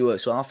front two.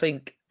 So I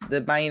think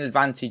the main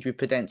advantage with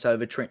Podence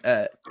over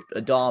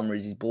Adama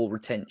is his ball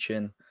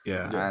retention.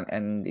 Yeah,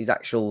 and his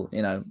actual,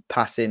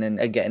 passing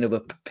and getting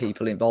other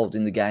people involved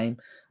in the game.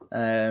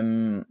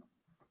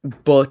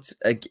 But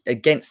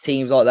against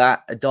teams like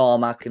that,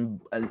 Adama can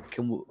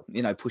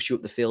push you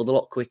up the field a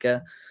lot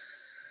quicker.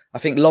 I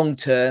think long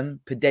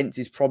term, Podence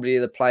is probably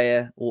the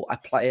player, or a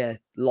player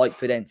like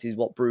Podence is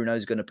what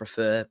Bruno's going to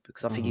prefer,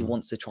 because I think he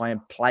wants to try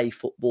and play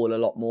football a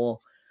lot more.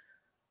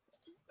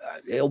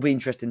 It'll be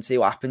interesting to see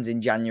what happens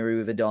in January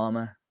with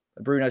Adama.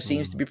 Bruno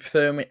seems to be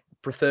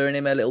preferring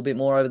him a little bit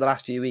more over the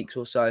last few weeks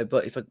or so.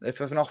 But if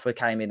an offer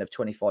came in of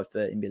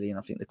 25-30 million,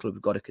 I think the club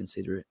have got to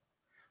consider it.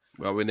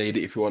 Well, we need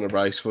it if we want to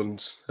raise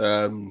funds.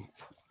 We'll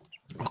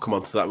come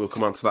on to that. We'll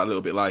come on to that a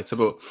little bit later.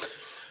 But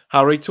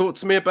Harry, talk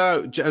to me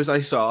about Jose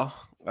Sarr,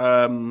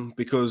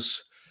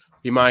 because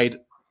he made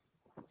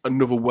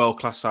another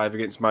world-class save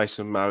against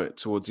Mason Mount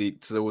towards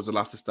the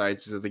latter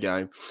stages of the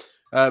game.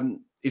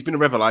 He's been a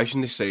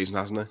revelation this season,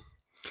 hasn't he?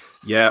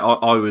 Yeah,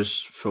 I was,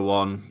 for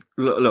one.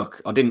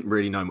 Look, I didn't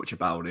really know much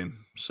about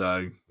him,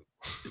 so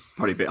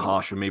probably a bit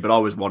harsh for me. But I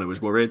was one who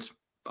was worried.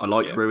 I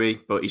liked Rui,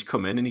 but he's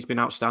come in and he's been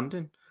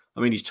outstanding. I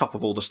mean, he's top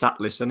of all the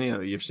stat lists, isn't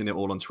he? You've seen it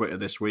all on Twitter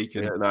this week.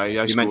 And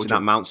you mentioned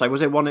that Mount save.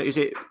 Was it one? Is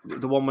it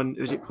the one when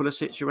was it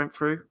Pulisic who went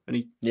through?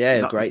 And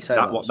great save.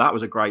 That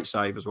was a great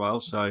save as well.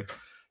 So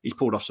he's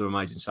pulled off some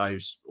amazing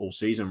saves all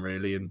season,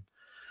 really. And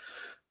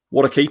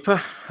what a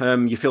keeper!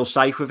 You feel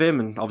safe with him,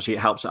 and obviously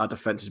it helps that our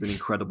defence has been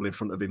incredible in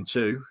front of him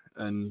too.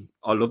 And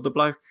I love the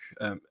bloke.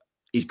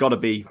 He's got to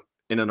be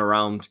in and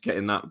around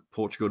getting that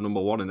Portugal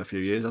 #1 in a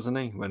few years, hasn't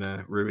he? When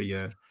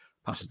Rui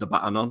passes the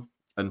baton on.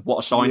 And what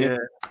a signing! Yeah.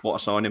 What a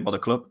signing by the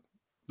club.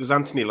 There's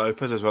Anthony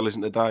Lopez as well,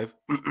 isn't there, Dave?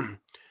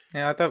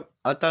 Yeah,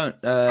 I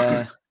don't.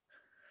 There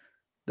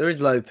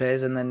is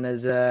Lopez, and then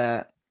there's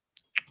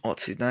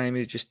what's his name?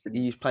 He used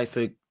to play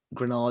for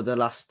Granada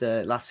last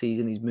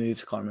season. He's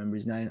moved. I can't remember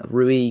his name.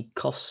 Rui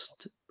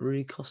Costa,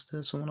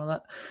 something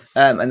like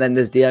that. And then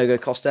there's Diogo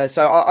Costa.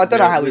 So I don't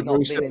know how he's not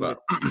been in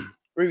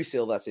Rui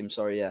Silva. That's him.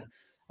 Sorry, yeah.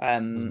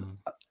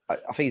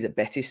 I think he's at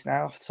Betis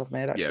now, off the top of my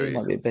head, actually. He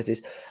might be at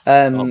Betis.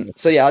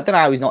 So, yeah, I don't know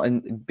how he's not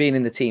been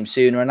in the team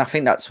sooner. And I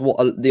think that's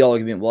what the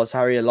argument was,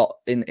 Harry, a lot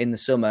in the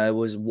summer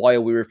was, why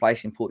are we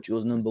replacing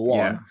Portugal's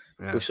 #1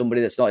 with somebody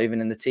that's not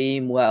even in the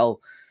team?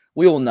 Well,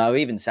 we all know,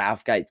 even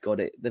Southgate's got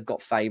it. They've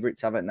got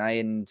favourites, haven't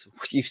they? And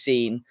you've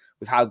seen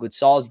with how good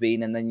Sarr's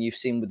been, and then you've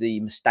seen with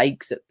the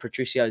mistakes that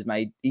Patricio's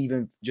made,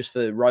 even just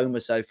for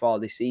Roma so far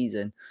this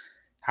season,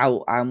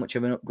 how much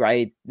of an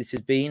upgrade this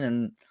has been.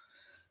 And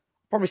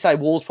probably say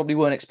Wolves probably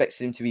weren't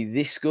expecting him to be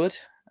this good.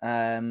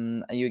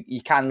 And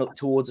you can look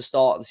towards the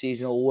start of the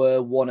season, or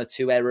were 1 or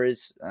 2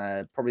 errors.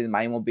 Probably the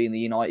main one being the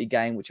United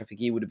game, which I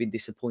think he would have been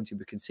disappointed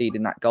with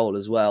conceding that goal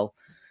as well.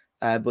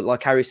 But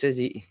like Harry says,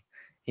 he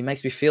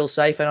makes me feel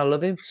safe, and I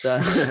love him.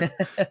 So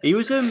he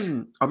was.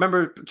 I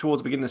remember towards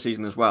the beginning of the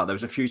season as well. There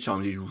was a few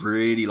times he's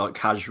really like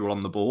casual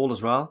on the ball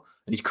as well,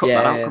 and he's cut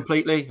that out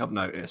completely. I've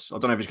noticed. I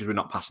don't know if it's because we're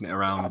not passing it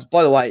around.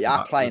 By the way,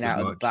 playing out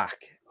of the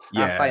back.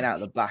 Yeah, playing out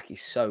of the back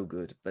is so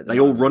good. But they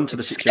all run to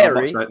the 6-yard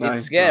box, don't they?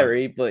 It's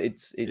scary, but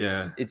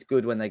it's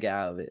good when they get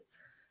out of it.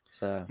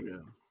 So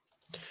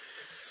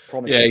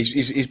yeah,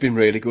 he's been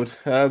really good.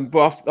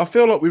 But I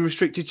feel like we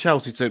restricted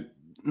Chelsea to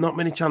not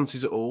many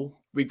chances at all.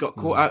 We got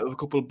caught out of a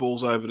couple of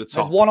balls over the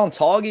top. One on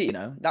target, you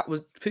know. That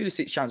was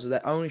Pulisic's chance, was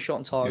their only shot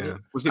on target. Yeah.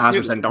 Was it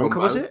Dendoncker,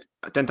 was it?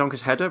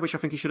 Dendonker's header, which I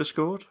think he should have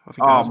scored. I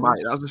think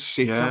mate, that was a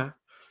shitter. Yeah.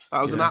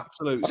 That was an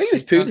absolute. I think it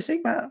was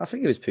Pulisic, man. I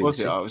think it was Pulisic. Was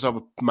it? Oh, it was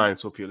either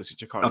Mount or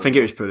Pulisic. I think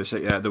it was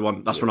Pulisic. Yeah, the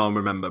one. That's when I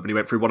remember. But he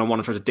went through 1-on-1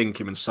 and tried to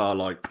dink him, and saw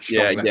like.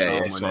 Sorry,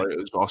 it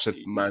was. I said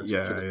Mount.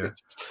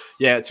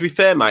 Yeah. To be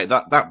fair, mate,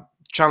 that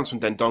chance from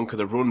Dendoncker,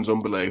 the run's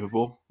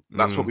unbelievable.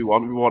 That's what we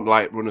want. We want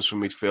like runners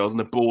from midfield and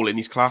the ball in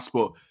his class,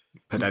 but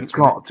you've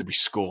got to be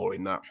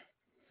scoring that.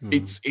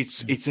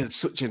 It's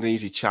such an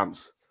easy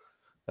chance.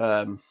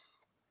 That's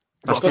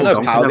got no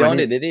power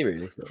behind it, did he?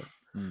 Really?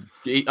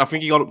 I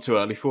think he got up too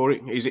early for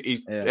it. He's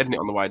heading it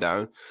on the way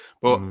down.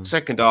 But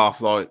second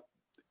half, like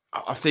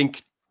I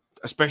think,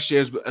 especially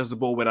as the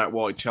ball went out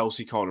wide,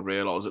 Chelsea kind of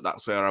realised that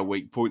that's where our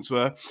weak points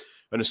were.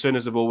 And as soon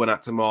as the ball went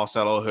out to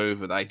Marcelo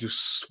Hoover, they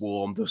just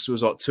swarmed us. There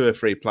was like 2 or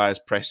 3 players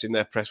pressing.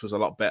 Their press was a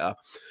lot better,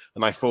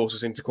 and they forced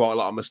us into quite a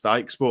lot of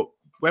mistakes. But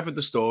weathered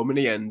the storm in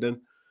the end.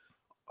 And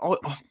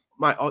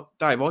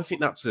Dave, I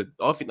think that's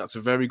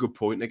a very good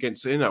point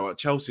against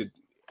Chelsea.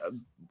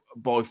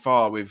 By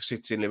far, with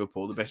City and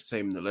Liverpool, the best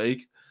team in the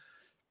league.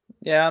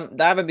 Yeah,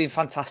 they haven't been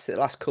fantastic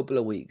the last couple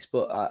of weeks.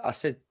 But I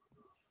said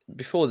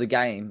before the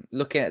game,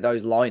 looking at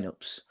those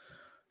lineups.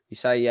 You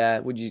say,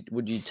 would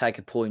you take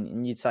a point?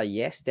 And you'd say,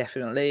 yes,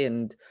 definitely.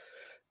 And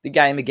the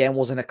game, again,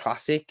 wasn't a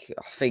classic.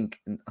 I think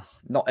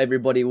not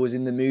everybody was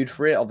in the mood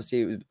for it.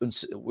 Obviously,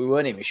 we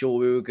weren't even sure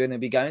we were going to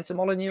be going to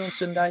Molineux on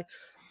Sunday.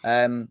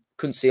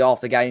 Couldn't see half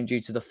the game due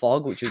to the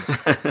fog, which was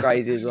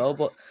crazy as well.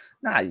 But,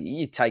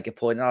 you take a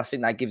point. And I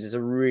think that gives us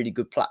a really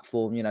good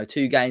platform.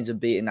 2 games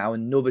unbeaten now,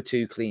 another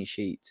 2 clean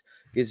sheets.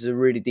 Gives us a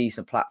really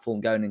decent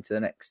platform going into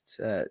the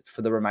next,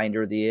 for the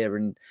remainder of the year.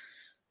 And,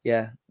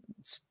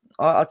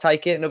 I'll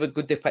take it. Another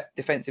good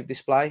defensive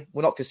display.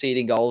 We're not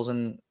conceding goals,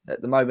 and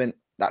at the moment,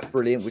 that's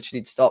brilliant. We just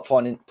need to start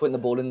putting the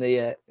ball in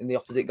the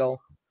opposite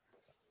goal.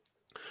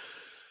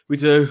 We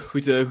do.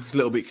 It's a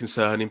little bit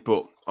concerning,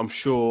 but I'm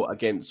sure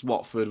against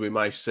Watford we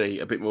may see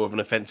a bit more of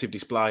an offensive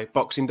display.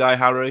 Boxing Day,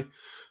 Harry.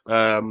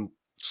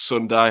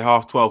 Sunday,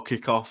 12:30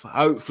 kickoff.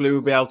 Hopefully we'll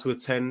be able to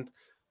attend,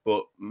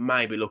 but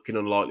maybe looking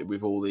unlikely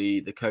with all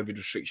the COVID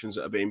restrictions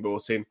that are being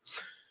brought in.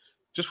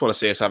 Just want to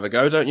see us have a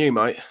go, don't you,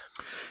 mate?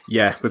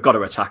 Yeah, we've got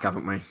to attack,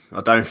 haven't we?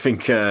 I don't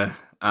think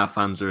our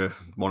fans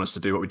want us to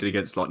do what we did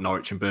against like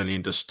Norwich and Burnley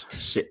and just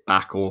sit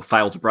back or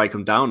fail to break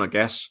them down, I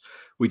guess.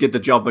 We did the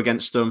job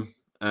against them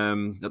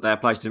at their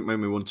place, didn't we?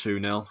 We won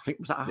 2-0. I think,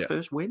 was that our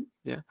first win?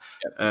 Yeah.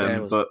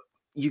 But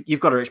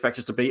you've got to expect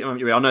us to beat them.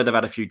 I know they've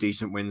had a few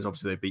decent wins.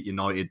 Obviously, they beat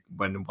United,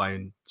 went away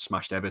and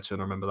smashed Everton.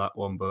 I remember that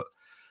one. But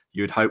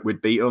you'd hope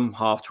we'd beat them,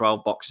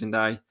 12:30 Boxing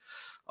Day.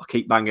 I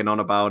keep banging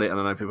on about it, and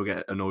I know people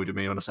get annoyed with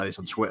me when I say this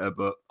on Twitter,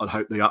 but I'd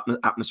hope the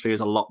atmosphere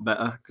is a lot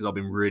better because I've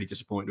been really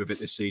disappointed with it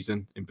this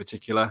season in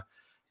particular.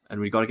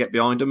 And we've got to get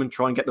behind them and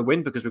try and get the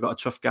win because we've got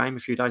a tough game a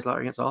few days later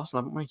against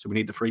Arsenal, haven't we? So we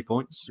need the 3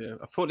 points. Yeah,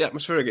 I thought the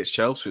atmosphere against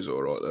Chelsea was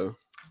all right, though.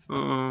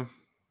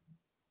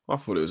 I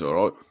thought it was all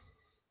right.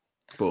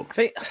 But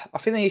I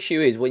think the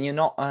issue is when you're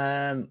not,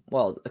 a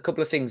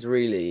couple of things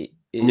really.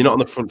 You're not on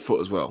the front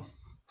foot as well.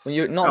 When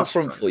you're not on the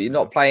front foot, you're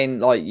not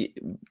playing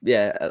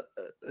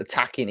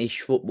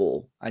attacking-ish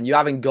football, and you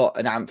haven't got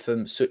an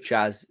anthem such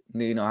as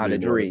Nuno Had a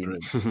Dream.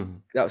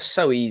 That was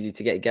so easy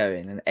to get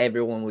going, and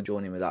everyone will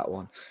join in with that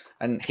one.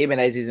 And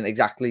Jimenez isn't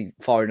exactly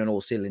firing on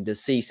all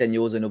cylinders. C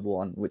Senor's another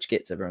one, which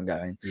gets everyone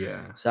going.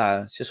 Yeah.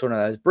 So it's just one of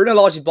those. Bruno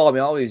Lage is by me.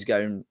 I was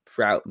going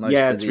throughout most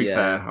of the... to be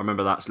fair, I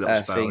remember that little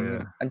spell, thing.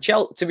 Yeah. And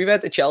to be fair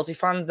to Chelsea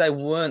fans, they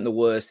weren't the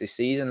worst this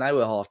season. They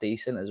were half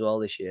decent as well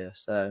this year.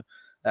 So...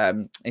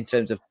 in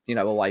terms of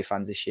away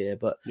fans this year,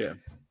 but yeah,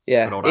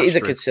 it is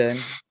a concern.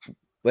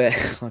 Where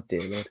oh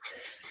dear Lord,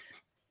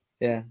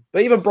 yeah.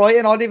 But even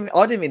Brighton, I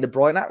didn't mean the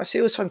Brighton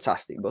atmosphere was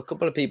fantastic, but a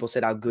couple of people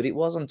said how good it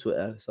was on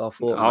Twitter. So I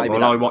thought,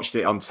 I watched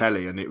it on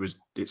telly and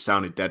it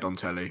sounded dead on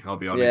telly. I'll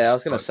be honest. Yeah, I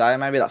was gonna say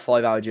maybe that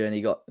 5-hour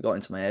journey got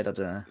into my head. I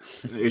don't know.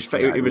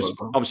 It was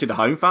obviously the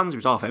home fans. It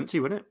was half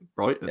empty, wasn't it?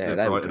 Brighton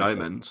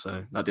home end,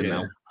 so that didn't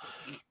help.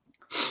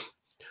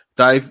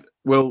 Dave,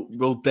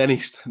 will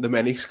Dennis the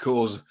Menace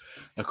cause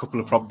a couple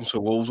of problems for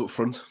Wolves up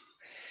front?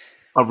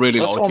 I really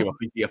like him.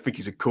 I think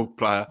he's a cool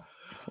player.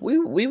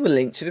 We were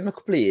linked to him a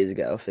couple of years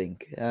ago, I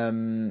think. He's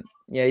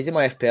in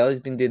my FPL. He's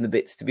been doing the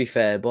bits, to be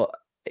fair, but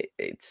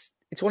it's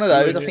one of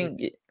those. I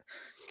think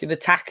can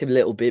attack a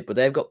little bit, but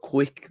they've got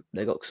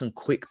some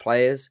quick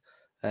players.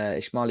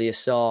 Ismail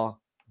Yassar,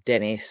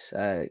 Dennis,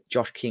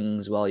 Josh King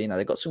as well. You know,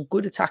 they've got some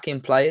good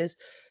attacking players.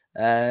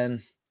 So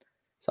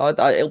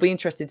it'll be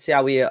interesting to see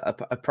how we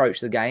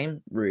approach the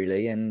game,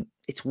 really. And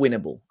it's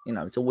winnable. You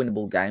know, it's a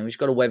winnable game. We've just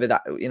got to weather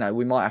that. You know,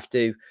 we might have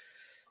to.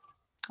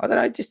 I don't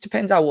know. It just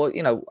depends how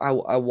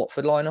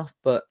Watford line up.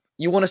 But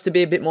you want us to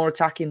be a bit more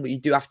attacking, but you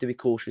do have to be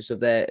cautious of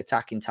their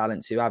attacking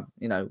talents who have,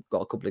 you know,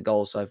 got a couple of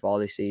goals so far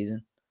this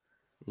season.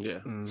 Yeah,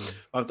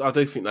 I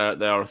do think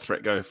they are a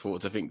threat going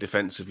forward. I think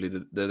defensively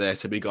they're there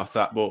to be got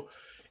at, but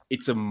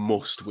it's a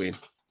must win.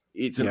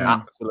 It's an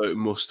absolute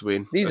must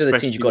win. These are the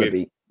teams you've got to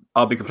beat.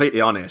 I'll be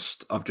completely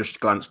honest. I've just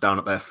glanced down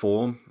at their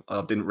form. I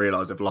didn't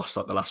realise they've lost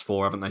like the last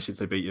 4, haven't they, since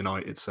they beat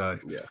United? So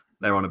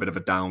they're on a bit of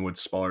a downward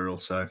spiral.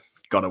 So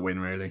got to win,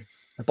 really.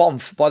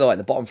 By the way,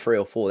 the bottom 3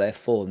 or 4, their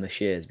form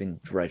this year has been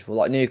dreadful.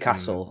 Like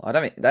Newcastle, I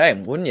don't think they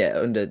haven't won yet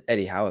under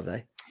Eddie Howe, have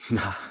they?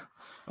 No.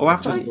 Oh,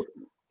 have they?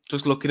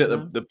 Just looking at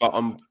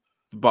the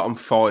bottom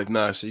 5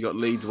 now. So you got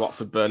Leeds,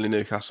 Watford, Burnley,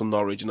 Newcastle,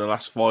 Norwich. In the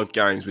last 5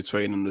 games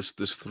between them,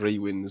 there's 3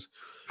 wins.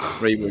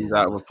 3 wins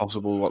out of a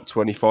possible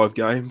 25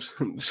 games.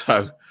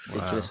 So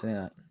ridiculous, isn't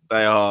it?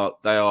 They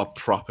are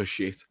proper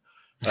shit.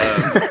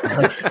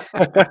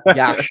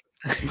 Gash.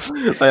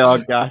 They are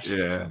gash.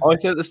 Yeah. I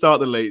said at the start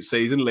of the league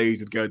season,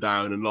 Leeds would go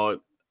down, and like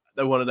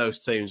they're one of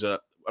those teams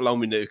that, along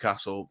with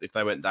Newcastle, if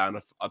they went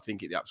down, I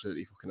think it'd be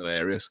absolutely fucking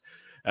hilarious.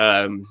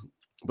 But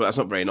that's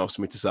not very nice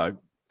for me to say.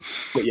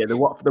 But yeah, the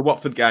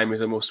Watford game is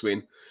a must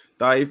win.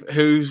 Dave,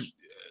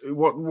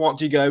 what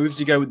do you go with? Do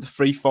you go with the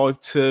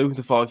 3-5-2,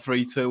 the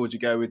 5-3-2, or do you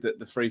go with the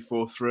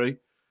 3-4-3?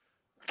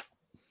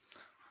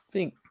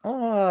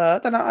 I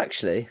don't know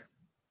actually.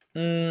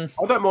 I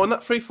don't mind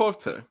that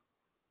 3-5-2.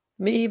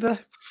 Me either.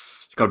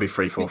 It's got to be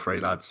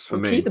 3-4-3, lads. For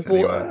me, keep the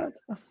ball. Anyway.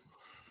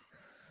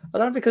 I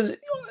don't know, because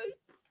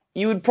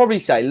you would probably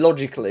say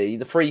logically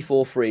the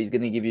 3-4-3 is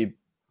going to give you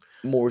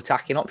more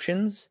attacking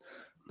options,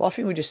 but I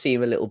think we just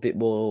seem a little bit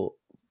more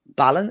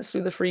balanced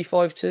with the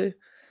 3-5-2.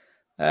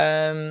 3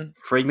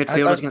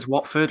 midfielders against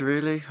Watford,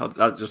 really? I don't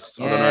know.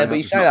 But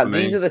you say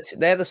that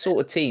they're the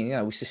sort of team, you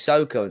know, with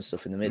Sissoko and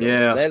stuff in the middle.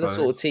 Yeah, they're the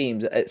sort of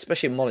teams,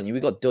 especially in Molineux. We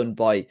got done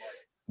by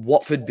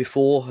Watford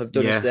before, have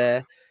done us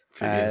there.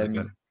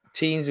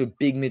 Teams with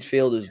big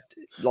midfielders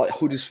like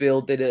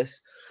Huddersfield did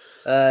us.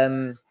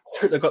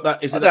 They've got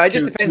that. It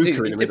just depends.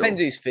 It depends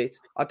who's fit.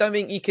 I don't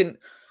think you can.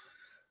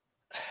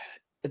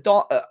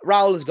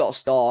 Raul has got to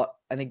start,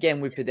 and again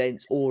with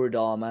Podence or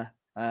Adama.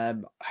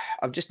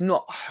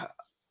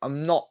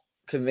 I'm not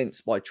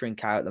convinced by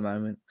Trincao at the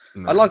moment.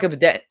 No. I'd like a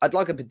Podence,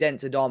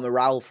 Adama,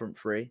 Raul front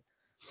 3,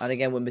 and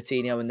again with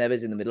Martino and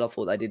Neves in the middle. I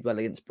thought they did well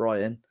against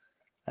Brighton.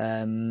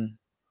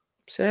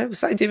 So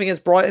same team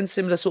against Brighton,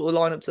 similar sort of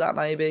lineup to that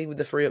maybe with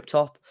the 3 up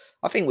top.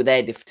 I think with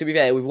to be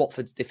fair, with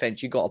Watford's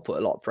defence, you've got to put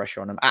a lot of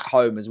pressure on them at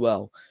home as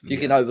well. If you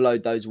can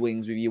overload those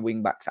wings with your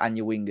wing backs and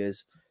your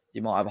wingers,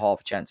 you might have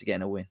half a chance of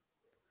getting a win.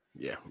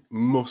 Yeah,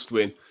 must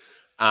win.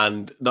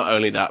 And not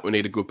only that, we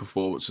need a good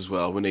performance as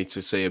well. We need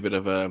to see a bit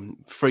of a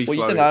free flow.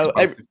 Well,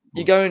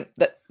 you don't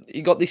know.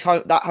 You got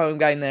that home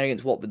game there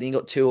against Watford, then you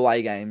got 2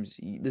 away games.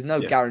 There's no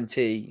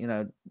guarantee, you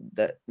know,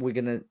 that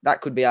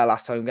that could be our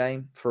last home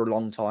game for a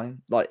long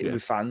time,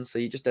 with fans. So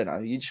you just don't know.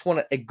 You just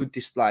want a good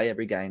display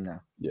every game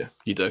now. Yeah,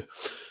 you do.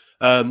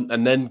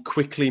 And then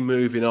quickly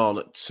moving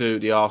on to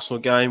the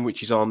Arsenal game,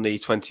 which is on the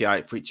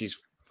 28th, which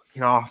is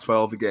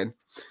R12 again.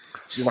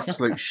 It's an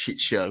absolute shit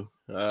show.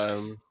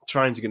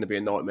 Trains are going to be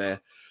a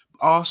nightmare.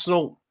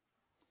 Arsenal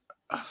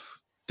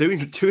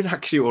doing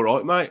actually all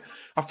right, mate.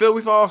 I feel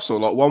with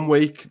Arsenal, like 1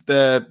 week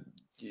they're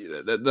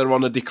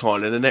on a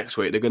decline, and the next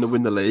week they're going to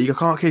win the league. I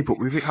can't keep up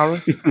with it, Harry.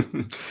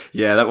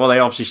 They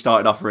obviously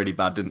started off really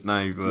bad, didn't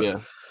they? But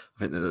I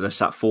think they're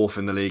sat 4th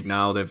in the league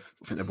now. I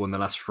think they've won the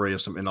last 3 or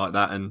something like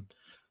that, and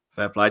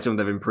fair play to them.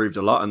 They've improved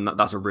a lot, and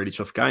that's a really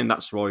tough game.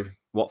 That's why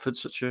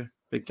Watford's such a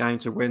big game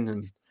to win.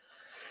 And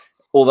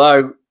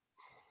although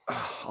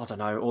I don't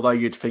know. Although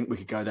you'd think we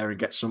could go there and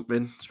get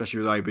something, especially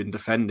with how we've been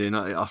defending.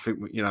 I think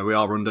we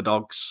are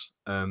underdogs.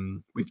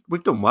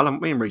 We've done well,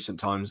 haven't we, in recent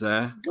times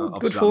there?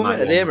 Good form at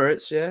the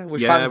Emirates, yeah. We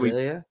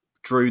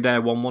drew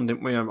there 1-1,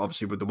 didn't we?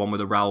 Obviously, with the one with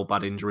the Raul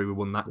bad injury, we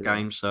won that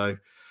game. So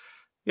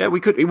yeah, we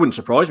could. It wouldn't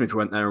surprise me if we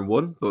went there and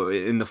won. But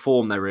in the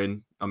form they're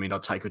in, I mean,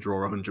 I'd take a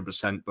draw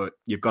 100%. But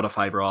you've got to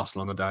favour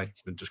Arsenal on the day.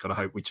 We've just got to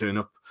hope we turn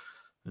up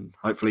and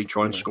hopefully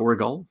try and score a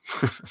goal.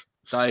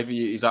 Dave,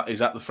 is that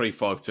the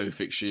 3-5-2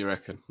 fixture, you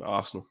reckon,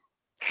 Arsenal?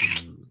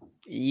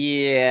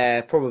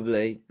 Yeah,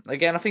 probably.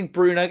 Again, I think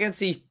Bruno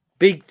against these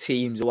big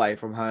teams away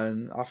from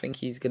home, I think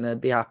he's going to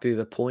be happy with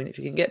a point. If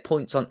you can get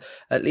points on,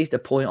 at least a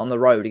point on the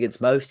road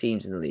against most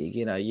teams in the league,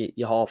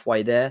 you're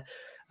halfway there.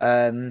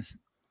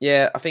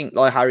 Yeah, I think,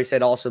 like Harry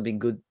said, Arsenal have been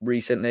good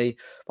recently.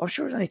 But I'm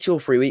sure it's only 2 or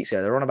 3 weeks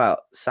ago. They're on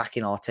about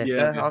sacking Arteta.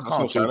 Yeah, I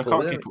can't keep up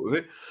with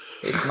it.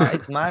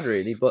 It's mad,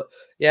 really. But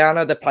yeah, I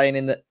know they're playing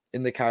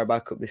in the Carabao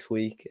Cup this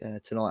week,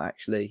 tonight,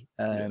 actually,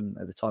 at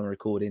the time of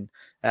recording.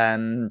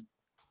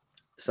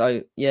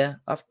 So yeah,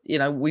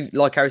 we've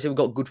like Harry said, we've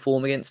got good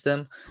form against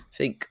them. I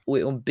think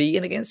we're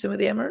unbeaten against them at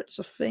the Emirates.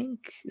 I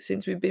think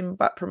since we've been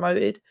back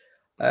promoted,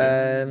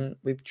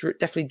 we've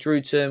definitely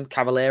drew to them.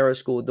 Cavallero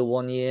scored the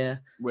 1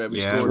 year where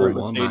we Yeah, scored a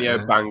 1-1,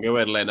 Coutinho banger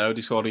where Leno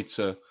decided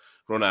to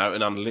run out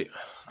and handle it.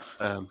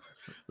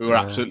 We were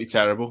absolutely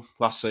terrible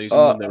last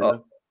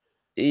season.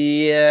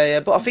 Yeah,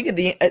 but I think at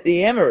the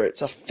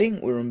Emirates, I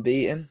think we're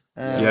unbeaten.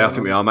 Yeah, I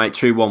think we are, mate.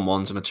 2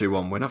 1-1s and a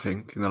 2-1 win, I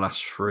think, in the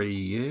last 3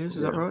 years.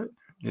 Is that right?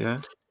 Yeah.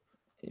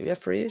 Yeah,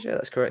 3 years. Yeah,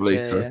 that's correct.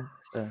 Later.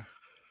 Yeah.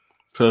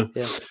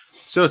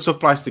 Still a tough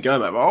place to go,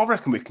 mate. But I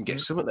reckon we can get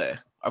something there.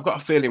 I've got a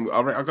feeling.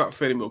 I've got a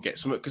feeling we'll get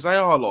something because they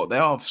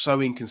are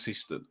so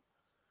inconsistent.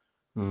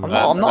 I'm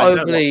not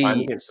overly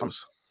against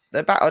us.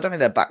 They're back. I don't think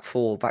they're back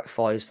 4. Back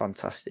 5 is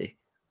fantastic.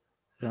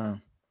 Yeah.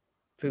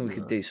 I think we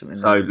could do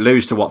something. So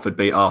lose to Watford,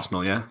 beat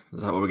Arsenal. Yeah,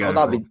 is that what we're going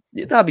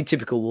for? That'd be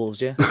typical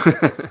Wolves. Yeah.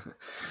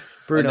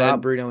 Bruno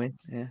out, Bruno in.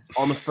 Yeah.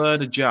 On the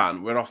 3rd of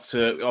Jan, we're off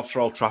to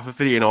Old Trafford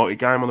for the United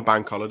game on the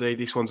bank holiday.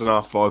 This one's an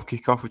 5:30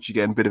 kickoff, which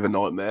again, a bit of a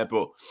nightmare.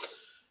 But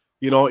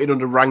United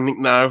under Rangnick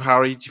now,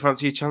 Harry, do you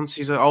fancy your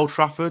chances at Old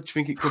Trafford? Do you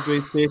think it could be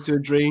a theatre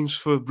of dreams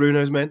for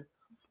Bruno's men?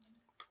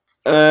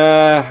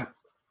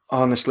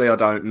 Honestly, I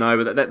don't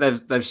know,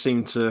 but they've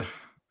seemed to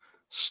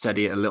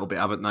steady it a little bit,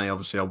 haven't they?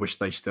 Obviously, I wish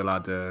they still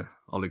had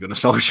Ole Gunnar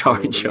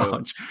Solskjaer in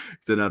charge.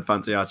 Then I'd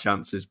fancy our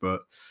chances,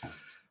 but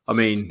I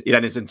mean, it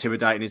ain't as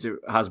intimidating as it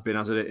has been,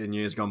 has it, in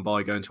years gone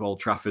by, going to Old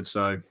Trafford,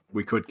 so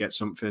we could get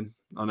something.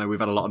 I know we've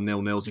had a lot of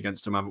 0-0s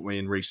against them, haven't we,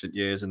 in recent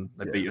years, and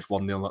they beat us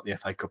 1-0 at the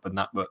FA Cup and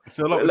that, but I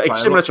feel like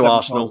it's similar to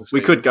Arsenal.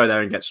 We could go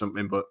there and get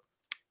something, but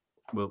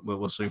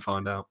we'll soon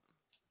find out.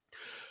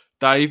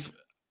 Dave,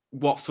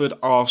 Watford,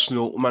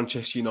 Arsenal,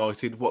 Manchester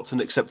United, what's an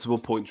acceptable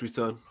points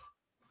return?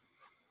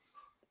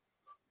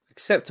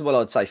 Acceptable,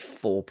 I'd say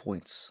 4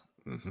 points.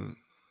 Mm-hmm.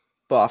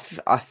 But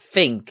I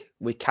think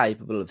we're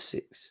capable of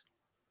 6.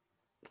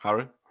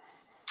 Harry?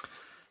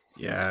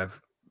 Yeah,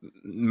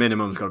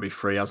 minimum's got to be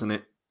 3, hasn't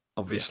it?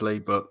 Obviously,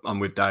 but I'm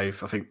with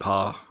Dave. I think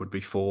par would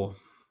be 4.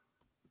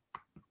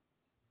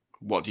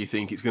 What do you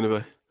think it's going to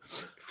be?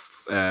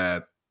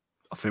 I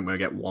think we'll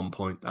get 1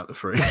 point out of the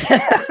 3.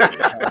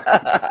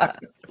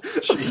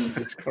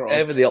 Jesus Christ.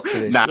 Ever the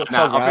optimist.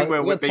 I think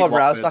we'll beat Tom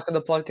Rouse Watford. back on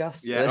the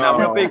podcast. Yeah,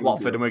 we'll beat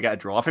Watford and we'll get a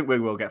draw. I think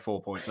we will get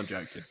 4 points. I'm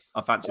joking.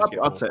 I fancy us get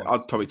 4 points.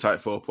 I'd probably take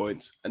 4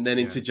 points. And then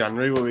into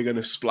January, where we're going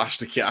to splash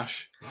the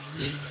cash.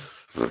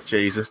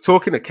 Jesus.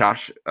 Talking of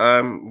cash,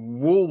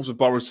 Wolves have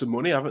borrowed some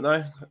money, haven't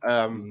they?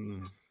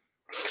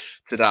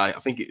 Today. I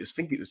think it was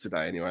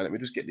today anyway. Let me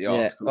just get the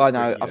article. I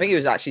know. I think it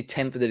was actually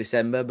 10th of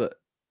December, but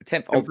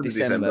 10th of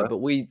December. But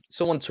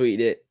someone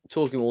tweeted it,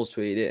 Talking Wolves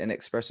tweeted it, and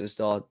Express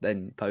Star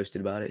then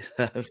posted about it.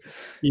 So.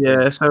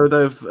 Yeah, so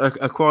they've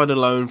acquired a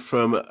loan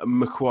from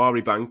Macquarie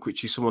Bank,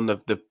 which is someone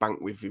they've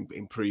banked with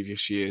in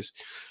previous years.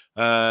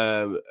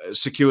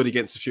 Secured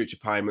against the future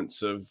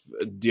payments of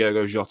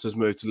Diogo Jota's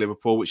move to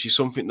Liverpool, which is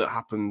something that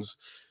happens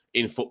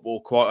in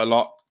football quite a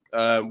lot.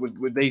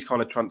 With these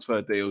kind of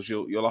transfer deals,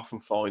 you'll often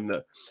find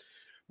that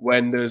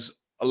when there's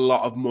a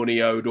lot of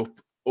money owed up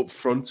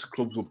front,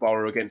 clubs will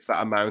borrow against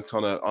that amount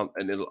on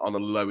a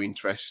low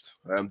interest,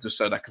 just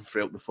so they can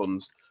free up the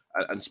funds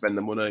and spend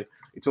the money.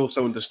 It's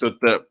also understood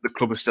that the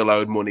club is still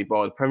owed money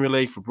by the Premier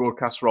League for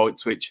broadcast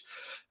rights, which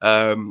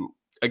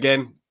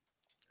again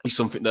is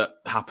something that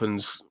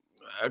happens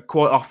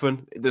quite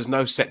often. There's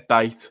no set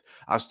date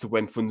as to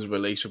when funds are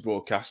released for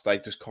broadcast. They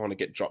just kind of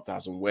get dropped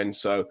as and when.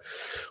 So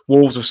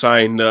Wolves are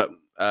saying that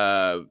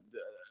the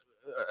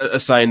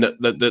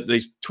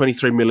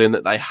 23 million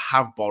that they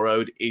have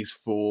borrowed is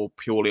for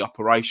purely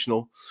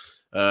operational,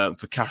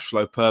 for cash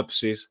flow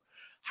purposes.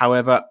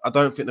 However, I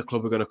don't think the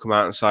club are going to come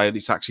out and say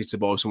it's actually to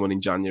buy someone in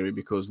January,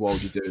 because why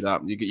would you do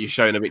that? You're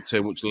showing a bit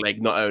too much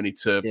leg, not only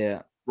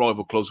to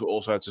rival clubs, but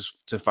also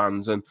to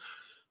fans. And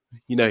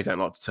you don't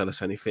like to tell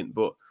us anything,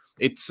 but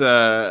it's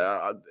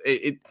a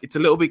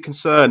little bit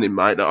concerning,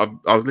 mate. That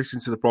I was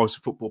listening to the Price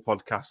of Football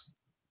podcast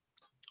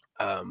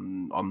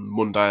on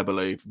Monday, I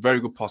believe. Very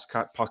good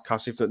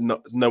podcast. If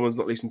no one's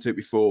not listened to it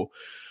before,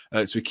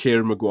 it's with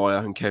Kieran Maguire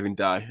and Kevin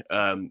Day.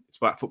 It's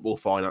about football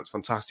finance.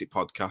 Fantastic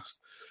podcast.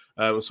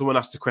 Someone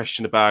asked a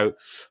question about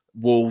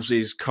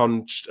Wolves'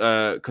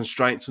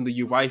 constraints on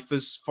the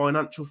UEFA's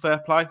financial fair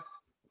play,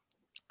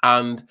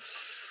 and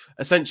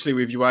essentially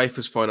with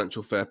UEFA's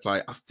financial fair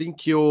play, I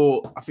think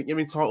you're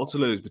entitled to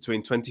lose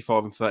between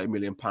 25 and 30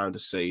 million pound a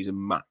season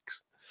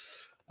max,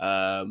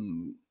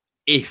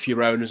 if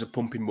your owners are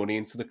pumping money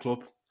into the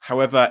club.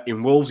 However,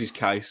 in Wolves'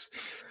 case,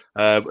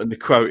 and the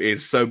quote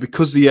is, so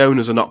because the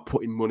owners are not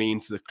putting money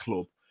into the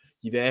club,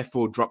 you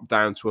therefore drop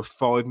down to a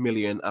 5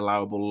 million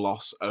allowable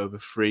loss over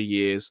 3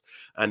 years,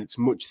 and it's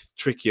much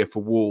trickier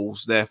for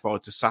Wolves, therefore,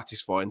 to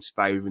satisfy and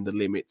stay within the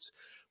limits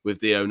with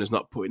the owners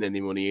not putting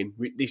any money in.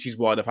 This is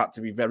why they've had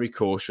to be very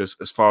cautious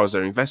as far as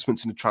their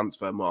investments in the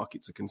transfer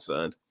markets are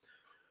concerned.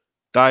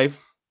 Dave,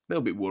 a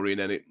little bit worrying,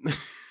 isn't it?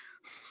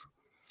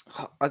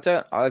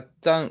 I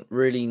don't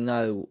really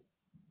know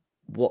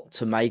what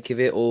to make of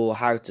it or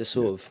how to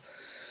sort of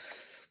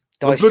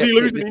The bloody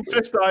losing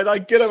interest, I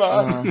get him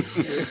out.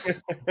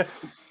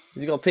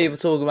 You've got people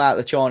talking about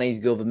the Chinese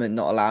government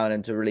not allowing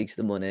them to release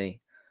the money.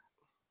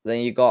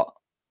 Then you've got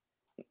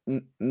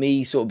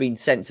me sort of being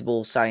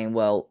sensible, saying,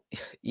 well,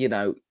 you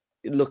know,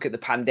 look at the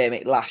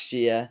pandemic last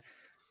year,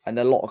 and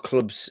a lot of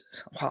clubs,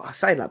 well, I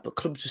say that, but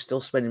clubs are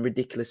still spending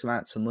ridiculous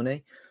amounts of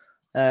money.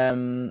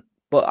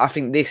 But I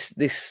think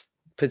this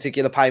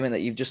particular payment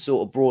that you've just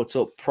sort of brought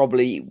up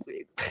probably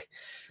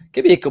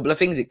could be a couple of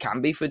things. It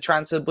can be for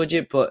transfer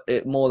budget, but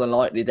it more than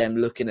likely them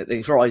looking at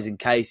the rising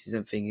cases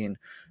and thinking,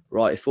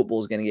 right, if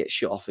football's going to get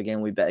shut off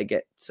again, we better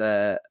get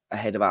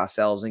ahead of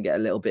ourselves and get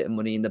a little bit of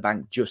money in the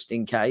bank just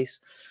in case.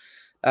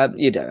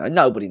 You don't.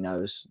 Nobody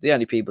knows. The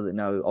only people that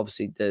know,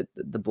 obviously,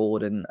 the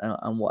board and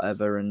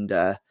whatever. And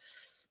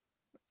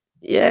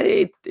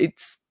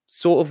it's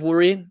sort of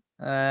worrying.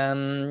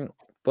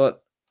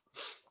 But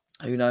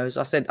who knows?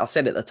 I said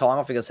at the time.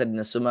 I think I said in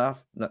the summer.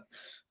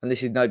 And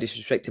this is no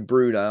disrespect to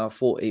Bruno. I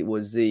thought it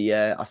was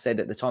I said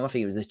at the time. I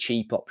think it was the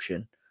cheap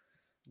option.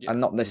 Yeah. And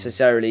not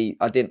necessarily,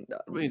 no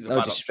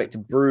disrespect to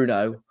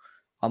Bruno.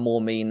 I more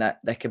mean that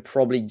they could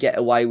probably get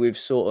away with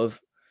sort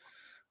of,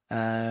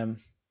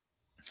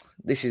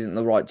 this isn't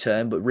the right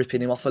term, but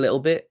ripping him off a little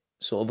bit,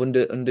 sort of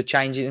under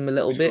changing him a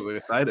little bit.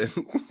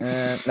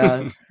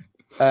 No.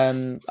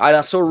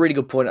 I saw a really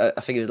good point. I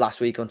think it was last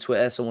week on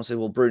Twitter. Someone said,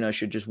 well, Bruno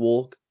should just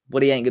walk.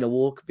 But he ain't going to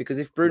walk, because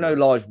if Bruno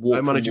Lage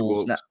walks,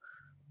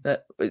 now,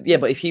 yeah,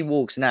 but if he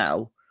walks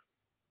now,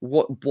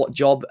 what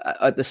job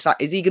at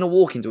is he going to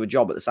walk into a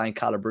job at the same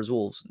caliber as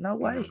Wolves? No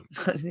way.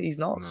 He's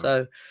not. No.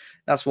 So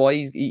that's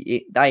why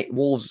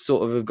Wolves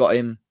sort of have got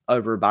him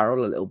over a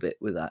barrel a little bit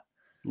with that.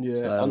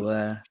 Yeah.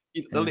 So,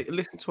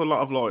 listen to a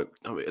lot of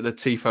the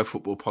Tifo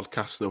Football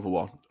podcast, another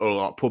one, or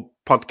like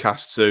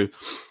podcasts who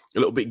a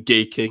little bit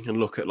geeky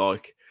and look at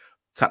like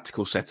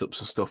tactical setups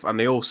and stuff, and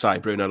they all say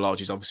Bruno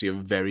Lage is obviously a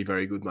very,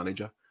 very good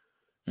manager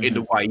in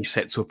the way he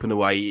sets up and the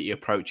way he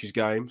approaches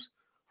games,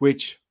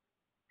 which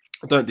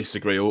I don't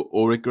disagree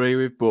or agree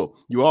with, but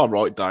you are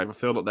right, Dave. I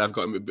feel like they've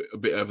got him a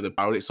bit over the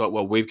barrel. It's like,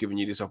 well, we've given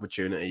you this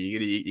opportunity.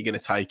 You're going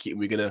to take it,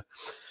 and you're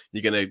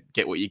going to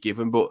get what you're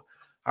given. But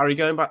Harry,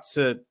 going back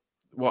to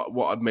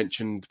what I'd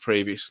mentioned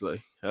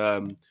previously,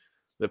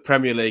 the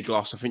Premier League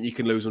loss, I think you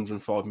can lose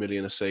 105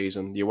 million a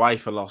season. The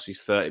UEFA loss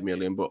is 30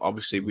 million, but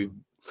obviously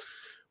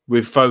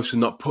with folks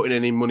not putting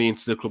any money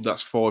into the club,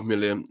 that's 5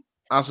 million.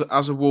 As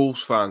a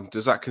Wolves fan,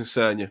 does that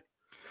concern you?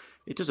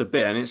 It does a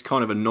bit, and it's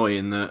kind of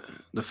annoying that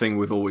the thing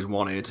we've always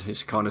wanted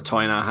is kind of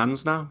tying our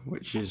hands now,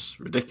 which is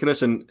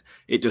ridiculous. And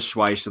it just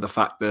sways to the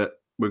fact that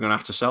we're going to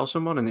have to sell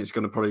someone, and it's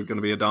probably going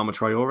to be Adama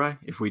Traore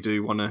if we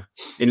do want to,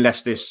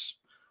 unless this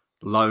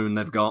loan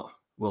they've got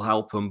will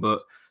help them.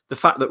 But the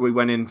fact that we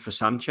went in for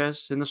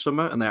Sanchez in the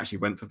summer and they actually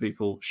went for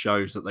people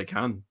shows that they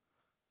can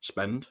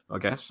spend, I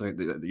guess.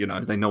 You know,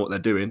 they know what they're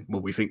doing.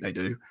 Well, we think they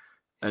do.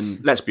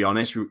 And let's be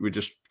honest, we're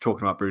just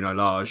talking about Bruno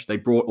Lage. They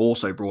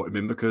also brought him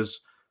in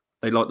because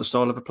they like the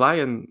style of the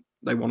play and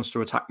they want us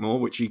to attack more,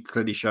 which he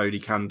clearly showed he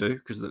can do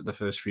because of the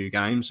first few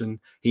games.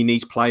 And he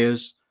needs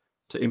players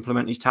to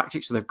implement his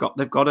tactics. So they've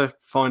got to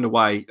find a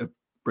way of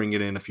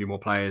bringing in a few more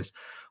players.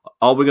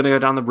 Are we going to go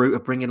down the route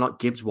of bringing like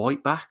Gibbs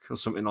White back or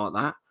something like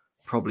that?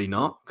 Probably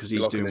not, because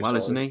he's doing well,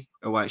 isn't he?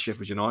 Away at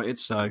Sheffield United.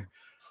 So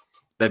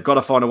they've got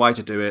to find a way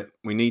to do it.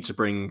 We need to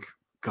bring,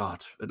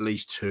 at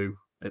least two,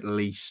 at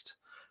least.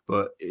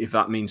 But if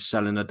that means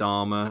selling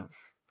Adama,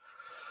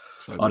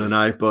 I don't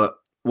know. But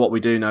what we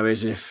do know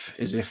is if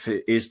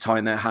it is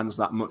tying their hands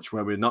that much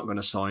where we're not going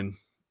to sign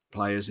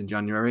players in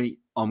January,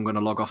 I'm going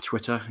to log off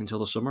Twitter until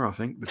the summer, I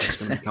think, because it's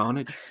going to be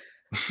carnage.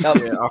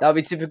 That'll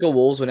be typical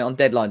Wolves when it on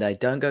deadline day.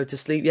 Don't go to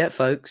sleep yet,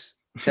 folks.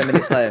 10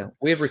 minutes later,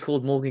 we have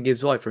recalled Morgan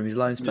Gibbs-White from his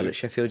loan spell at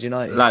Sheffield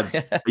United. Lads,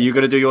 are you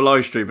going to do your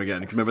live stream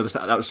again? Remember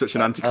that was such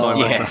an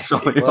anticlimax. I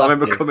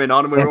remember coming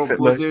on and we were all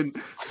buzzing.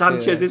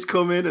 Sanchez is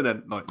coming, and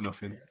then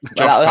nothing.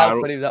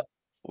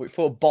 We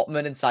thought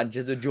Botman and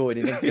Sanchez were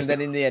joining, and then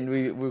in the end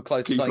we were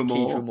close to signing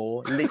Kiefer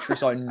Moore. Literally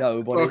signed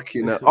nobody.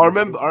 I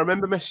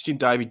remember messaging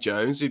David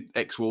Jones,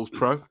 ex-Wolves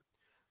pro,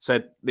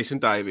 said, "Listen,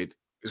 David,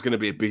 it's going to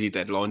be a busy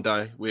deadline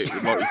day. We'd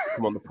like you to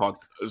come on the pod.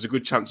 There's a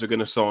good chance we're going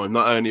to sign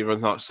not only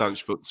Renato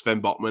Sanchez, but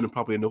Sven Botman and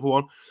probably another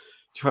one. Do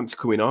you fancy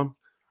coming on?"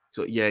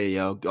 So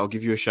yeah, I'll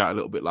give you a shout a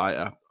little bit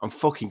later. I'm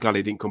fucking glad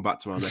he didn't come back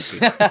to my message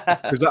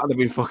because that would have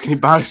been fucking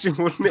embarrassing,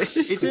 wouldn't it?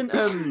 Isn't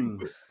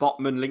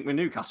Botman linked with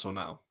Newcastle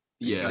now?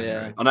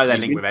 Yeah. I know they're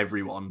linked with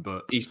everyone,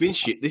 but he's been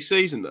shit this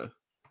season though.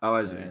 Oh,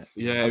 has he?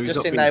 Yeah, I've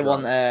just seen they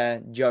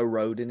want Joe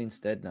Roden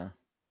instead now.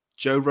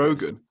 Joe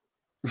Rogan.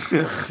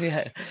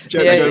 Yeah,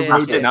 Joe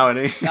Rogan now,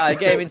 isn't he? No, I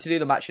gave him to do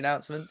the match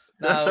announcements.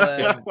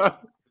 Now,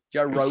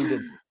 Joe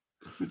Roden.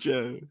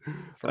 Joe.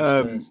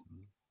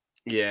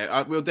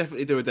 Yeah, we'll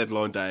definitely do a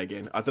deadline day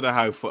again. I don't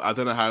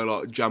know how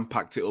like jam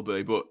packed it'll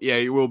be, but yeah,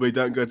 it will be.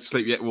 Don't go to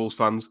sleep yet, Wolves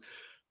fans.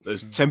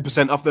 There's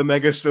 10% off the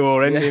mega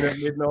store ending at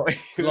midnight.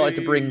 I'd like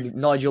to bring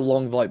Nigel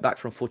Longvite back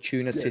from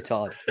Fortuna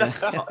Sittard.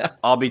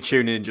 I'll be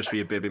tuning in just for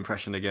your bib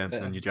impression again.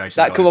 And your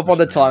Jason. That come up on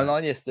the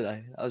timeline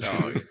yesterday.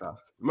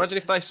 Imagine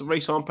if they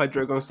re-signed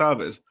Pedro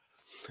Gonçalves.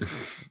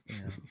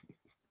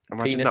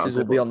 Imagine that Penises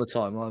will be bit, on the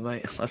timeline,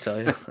 mate. I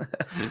tell you,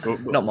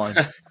 but- not mine.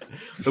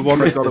 the one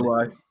that's got Preston.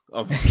 away.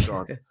 Oh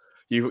God,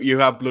 you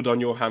have blood on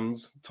your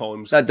hands.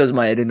 Times That does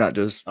my head in. That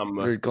does. I'm,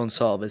 Ruud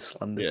Gonçalves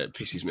slander. yeah, it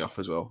pisses me off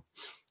as well.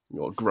 You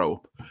got to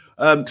grow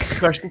up.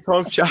 Question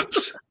time,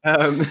 chaps.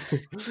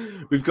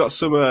 We've got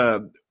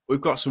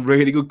some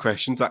really good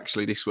questions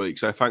actually this week.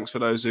 So thanks for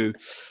those who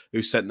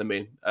sent them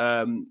in.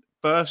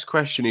 First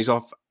question is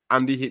off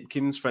Andy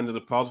Hipkins, friend of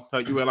the pod.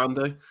 Hope you well,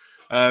 Andy.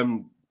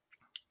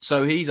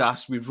 So he's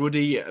asked, with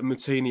Ruddy,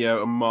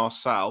 Moutinho and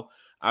Marcel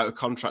out of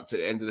contract at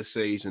the end of the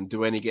season,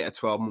 do any get a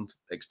 12-month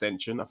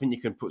extension? I think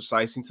you can put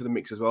Saïss into the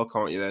mix as well,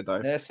 can't you there,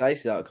 Dave? Yeah,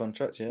 Saïss out of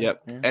contract, yeah.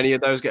 Yep. Yeah. Any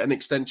of those get an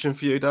extension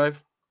for you,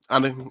 Dave?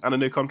 And a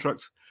new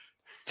contract?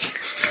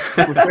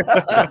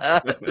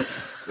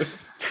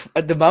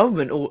 At the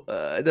moment,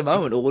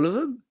 all of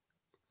them.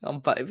 I'm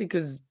back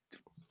because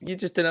you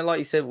just don't know, like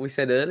we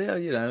said earlier,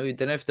 you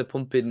don't know if they're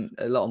pumping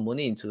a lot of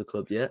money into the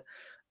club yet.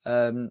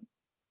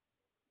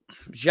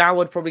 Zhao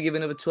would probably give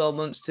another 12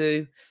 months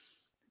to.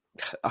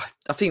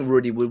 I think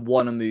Ruddy would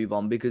want to move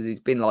on because he's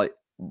been like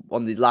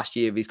on his last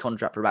year of his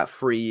contract for about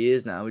 3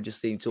 years now. We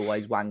just seem to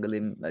always wangle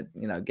him,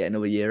 get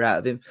another year out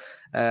of him.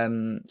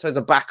 So as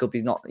a backup,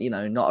 he's not,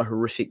 not a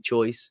horrific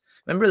choice.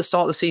 Remember at the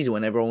start of the season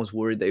when everyone was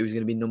worried that he was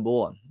going to be number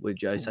one with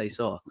Jose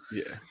Sá?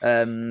 Yeah.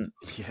 And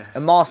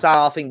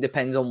Marcel, I think,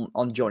 depends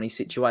on Johnny's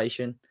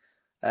situation.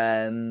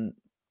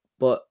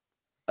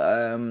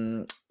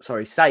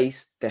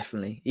 Saïss,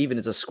 definitely, even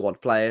as a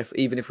squad player,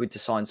 even if we were to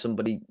sign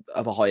somebody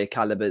of a higher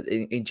caliber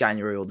in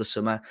January or the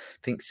summer, I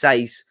think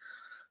Saïss,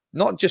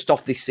 not just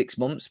off these 6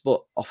 months,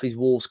 but off his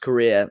Wolves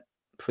career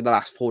for the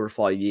last 4 or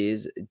 5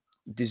 years,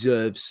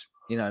 deserves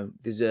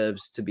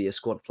to be a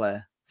squad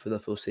player for the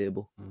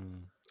foreseeable.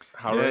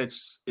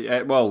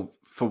 Well,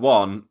 for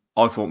one,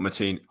 I thought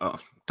Moutinho. Oh,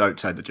 don't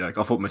say the joke.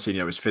 I thought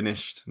Moutinho was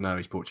finished. No,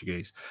 he's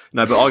Portuguese.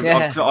 No, but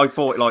I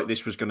thought like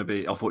this was going to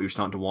be. I thought he was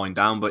starting to wind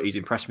down, but he's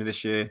impressed me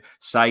this year.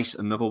 Saïss,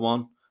 another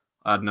one.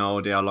 I had no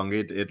idea how long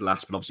it'd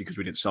last, but obviously because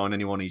we didn't sign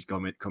anyone, he's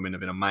come in and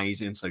been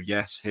amazing. So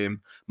yes,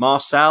 him.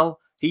 Marcel,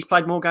 he's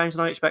played more games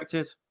than I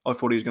expected. I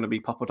thought he was going to be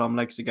Papadom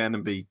legs again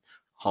and be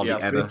hardly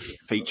ever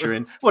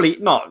featuring. Well, he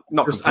not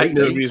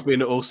completely. He's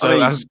been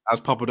also as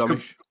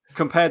Papadomish.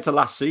 Compared to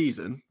last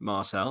season,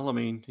 Marcel, I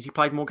mean, has he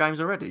played more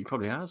games already? He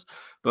probably has.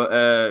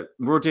 But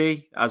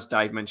Ruddy, as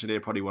Dave mentioned here,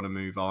 probably want to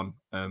move on.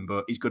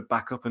 But he's good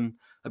backup and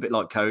a bit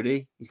like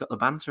Cody. He's got the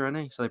banter,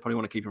 hasn't he? So they probably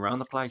want to keep him around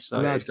the place. So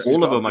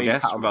all of them, I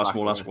guess, with our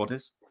small squad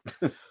is.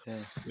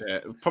 Yeah,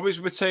 probably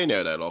with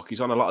Moutinho though. Like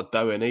he's on a lot of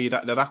dough, and they'd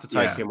have to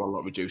take him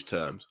on reduced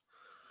terms.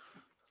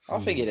 I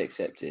think he'd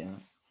accept it.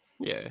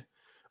 Yeah,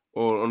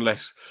 or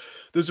unless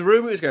there's a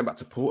rumor he's going back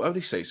to Porto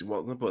this season,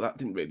 but that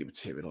didn't really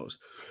materialise.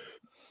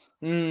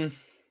 I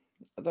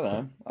don't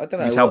know. You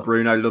can tell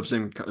Bruno loves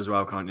him as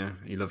well, can't you?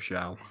 He loves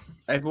Zhao.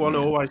 Everyone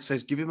always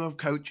says give him a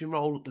coaching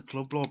role at the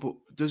club, but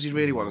does he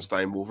really want to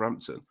stay in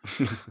Wolverhampton?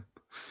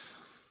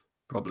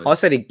 Probably. I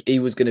said he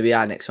was going to be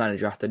our next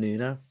manager after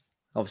Nuno.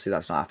 Obviously,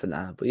 that's not happened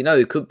now. But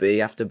it could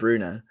be after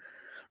Bruno.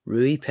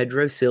 Rui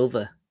Pedro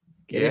Silva.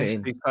 Yes,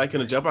 he's taken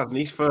a job as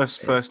his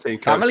first team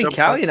coach. Family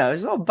cow,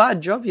 it's not a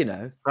bad job,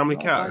 Family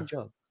cow. Bad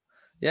job.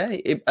 Yeah,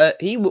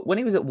 he when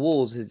he was at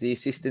Wolves as the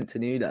assistant to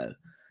Nuno,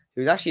 he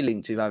was actually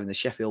linked to having the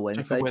Sheffield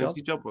Wednesday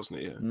job, wasn't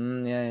it?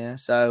 Yeah. Yeah.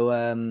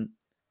 So,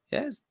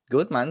 it's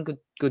good, man.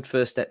 Good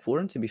first step for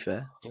him, to be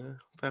fair. Yeah,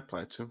 fair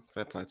play to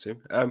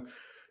him.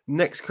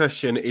 Next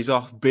question is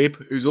off Bib,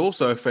 who's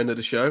also a friend of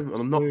the show, and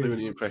I'm not doing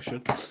the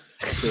impression.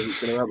 So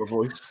it's going to have a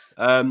voice.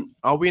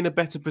 Are we in a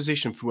better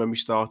position from when we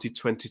started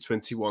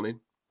 2021 in?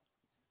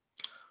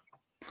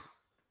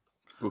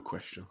 Good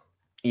question.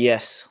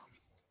 Yes,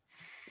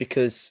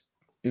 because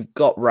we've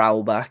got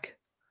Raul back.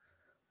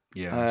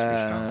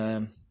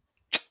 Yeah.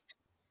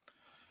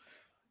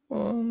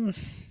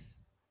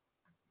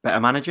 Better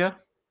manager?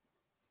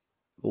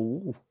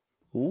 Ooh.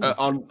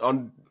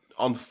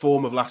 On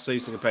form of last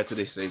season compared to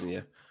this season,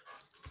 yeah.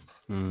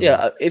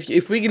 Yeah,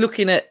 if we're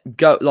looking at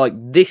like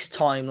this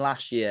time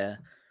last year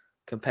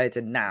compared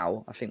to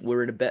now, I think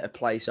we're in a better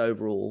place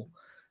overall.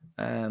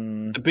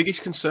 The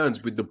biggest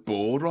concerns with the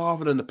board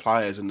rather than the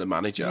players and the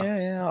manager.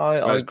 Yeah,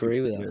 I agree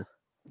with that.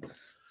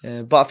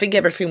 Yeah, but I think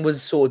everything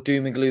was sort of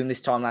doom and gloom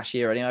this time last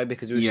year anyway,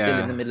 because we were still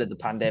in the middle of the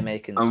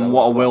pandemic. And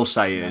what I will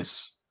say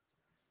is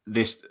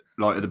this,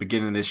 like at the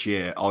beginning of this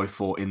year, I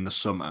thought in the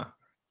summer,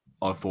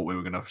 I thought we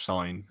were going to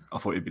sign. I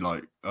thought it'd be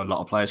like a lot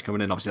of players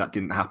coming in. Obviously, that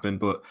didn't happen,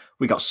 but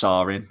we got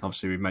Sarr in.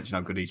 Obviously, we mentioned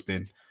how good he's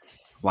been.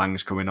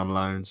 Wang's coming on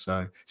loan,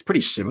 so it's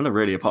pretty similar,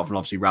 really. Apart from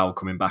obviously Raul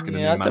coming back and a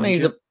new manager. I don't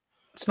think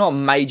it's not a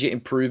major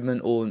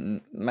improvement or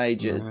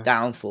major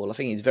downfall. I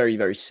think it's very,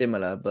 very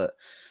similar, but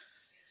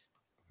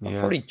I'll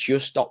probably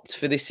just opt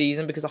for this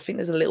season because I think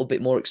there's a little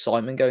bit more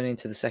excitement going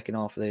into the second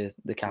half of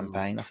the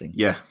campaign. I think.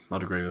 Yeah,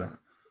 I'd agree with that.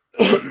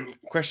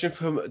 Question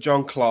from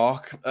John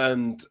Clark,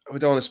 and we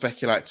don't want to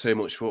speculate too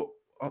much, but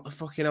what the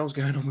fucking hell's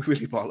going on with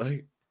Willy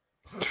Boly?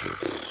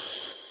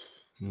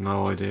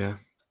 No idea.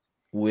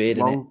 Weird,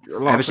 isn't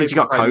it? Ever since he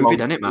got COVID,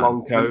 isn't it, man?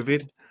 Long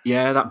COVID.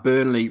 Yeah, that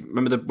Burnley.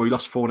 Remember we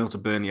lost 4-0 to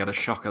Burnley. He had a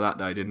shocker that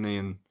day, didn't he?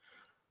 And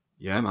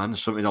Yeah, man.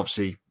 There's something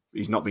obviously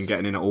he's not been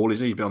getting in at all, is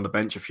he? He's been on the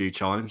bench a few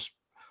times.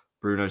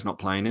 Bruno's not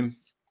playing him.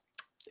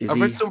 I've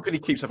read something he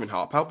keeps having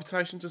heart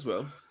palpitations as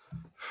well.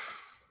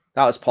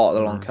 That was part of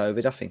the long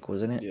COVID, I think,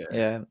 wasn't it?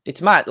 Yeah.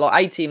 It's mad.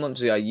 Like 18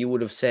 months ago, you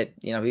would have said,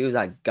 he was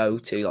that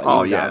go-to.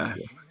 Like, he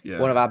was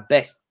one of our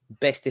best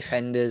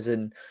defenders,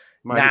 and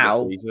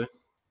now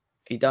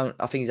he don't.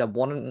 I think he's had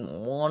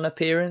one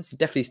appearance. He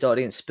definitely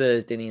started against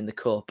Spurs, didn't he, in the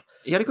cup?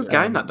 He had a good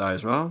game that day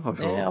as well. I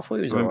thought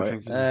he was all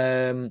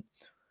right.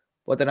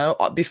 I don't know.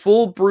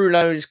 Before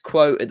Bruno's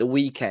quote at the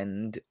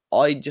weekend,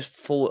 I just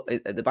thought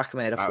at the back of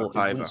my head, it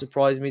wouldn't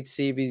surprise me to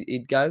see if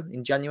he'd go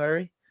in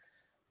January.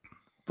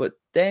 But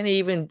then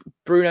even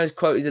Bruno's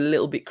quote is a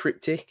little bit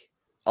cryptic.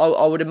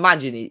 I would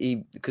imagine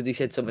he because he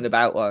said something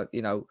about I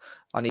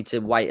need to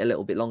wait a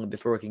little bit longer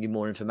before I can give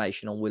more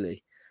information on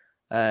Willie.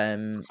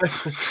 Brilliant.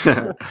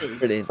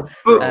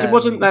 But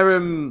wasn't there?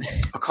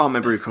 I can't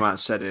remember who came out and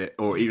said it,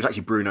 or it was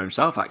actually Bruno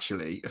himself.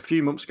 Actually, a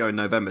few months ago in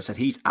November, said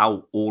he's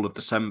out all of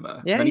December.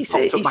 Yeah, he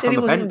said he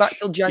wasn't back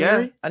till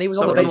January, and he was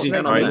on the bench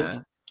next week.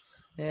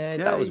 Yeah,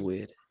 that was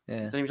weird.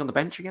 Yeah, then he was on the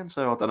bench again.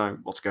 So I don't know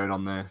what's going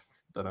on there.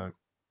 Don't know.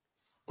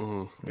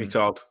 It's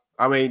odd.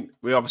 I mean,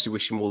 we obviously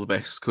wish him all the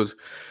best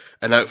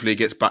and hopefully he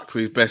gets back to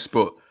his best.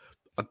 But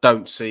I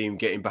don't see him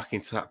getting back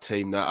into that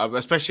team now,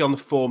 especially on the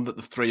form that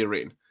the three are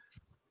in.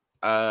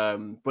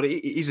 But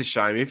it is a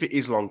shame. If it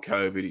is long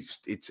COVID,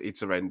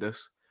 it's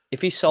horrendous.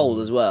 If he's sold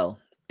as well,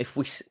 if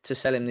we to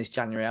sell him this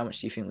January, how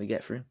much do you think we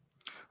get for him?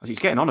 He's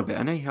getting on a bit,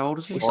 isn't he? How old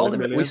is he? We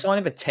signed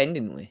him for 10,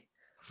 didn't we?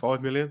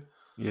 5 million.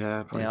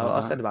 Yeah,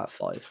 I said about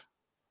 5.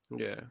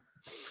 Yeah.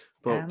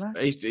 But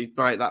he's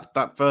mate,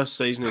 that first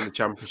season in the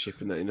Championship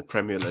in the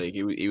Premier League,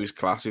 he was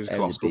class. He was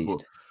class,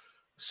 but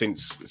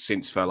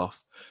since fell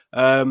off.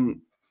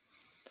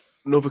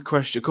 Another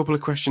question, a couple of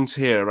questions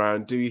here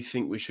around: do you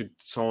think we should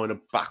sign a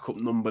backup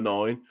number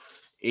 9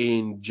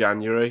 in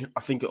January? I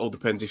think it all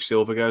depends if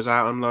Silva goes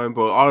out on loan,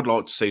 but I'd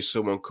like to see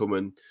someone come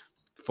and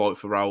fight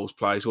for Raul's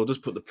place, or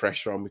just put the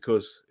pressure on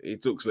because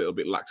it looks a little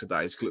bit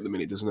lackadaisical at the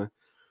minute, doesn't it?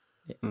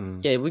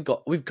 Yeah, we've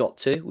got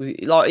to.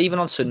 Even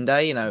on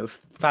Sunday,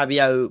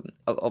 Fabio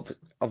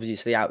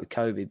obviously out with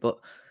COVID, but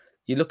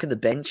you look at the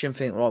bench and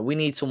think, right, we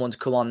need someone to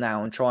come on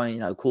now and try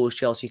and cause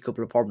Chelsea a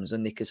couple of problems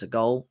and nick us a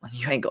goal. And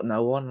you ain't got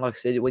no one. Like I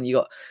said, when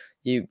you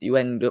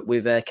end up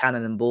with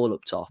Cannon and Ball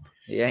up top,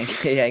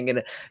 it ain't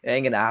gonna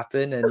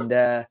happen.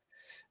 And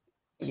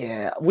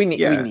we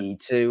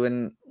need to.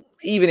 And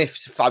even if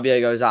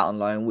Fabio goes out on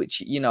loan,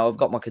 which I've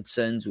got my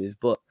concerns with,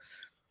 but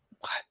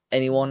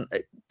anyone.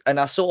 And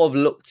I sort of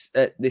looked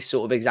at this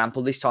sort of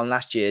example this time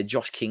last year.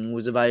 Josh King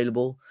was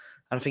available.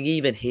 And I think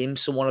even him,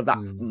 someone of that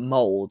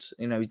mould,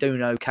 he's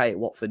doing okay at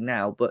Watford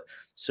now, but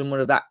someone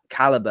of that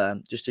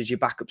calibre, just as your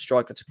backup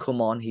striker to come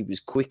on, he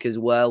was quick as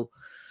well,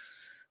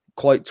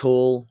 quite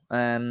tall,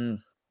 to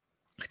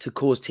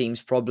cause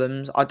teams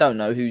problems. I don't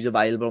know who's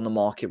available on the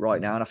market right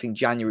now. And I think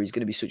January is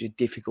going to be such a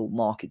difficult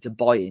market to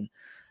buy in.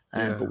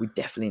 But we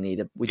definitely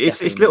need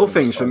It's little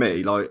things for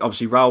me. Like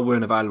obviously, Raul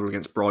weren't available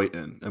against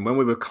Brighton, and when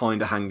we were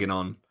kind of hanging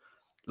on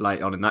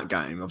late on in that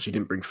game, obviously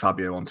didn't bring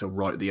Fabio on until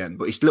right at the end.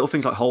 But it's little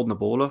things like holding the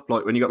ball up.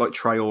 Like when you got like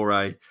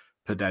Traore,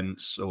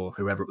 Podence, or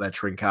whoever up there,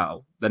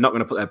 Trincao, they're not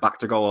going to put their back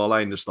to goal, are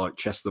they? And just like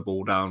chest the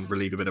ball down,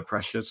 relieve a bit of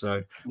pressure.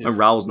 So when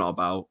Raul's not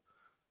about,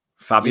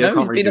 Fabio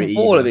can't really been a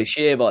baller this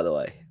year, by the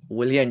way.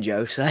 Willian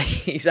Jose.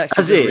 He's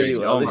actually done really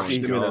well this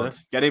season.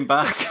 Get him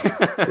back.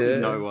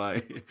 No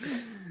way.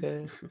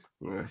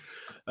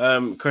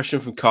 Question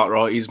from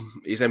Cartwright: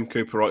 Is M.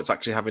 Cooper Wright's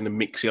actually having a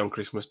mixie on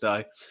Christmas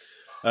Day?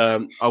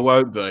 I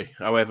won't be.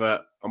 However,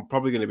 I'm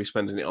probably going to be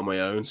spending it on my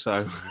own.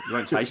 So you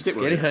won't taste it,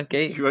 will you?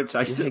 You won't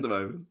taste it at the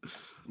moment.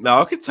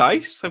 No, I can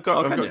taste. I've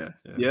got a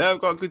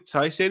good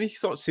taste. The only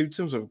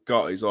symptoms I've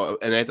got is like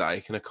an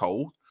headache and a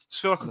cold. I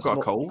just feel like I've got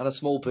a cold and a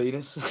small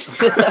penis.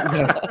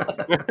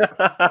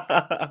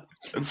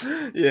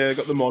 Yeah, I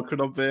got the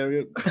micronob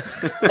variant.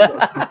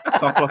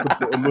 Top like a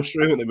button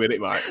mushroom at the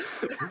minute, mate.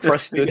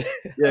 Preston.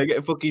 Yeah, get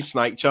a fucking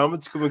snake charmer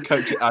to come and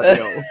coach it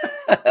Admiral.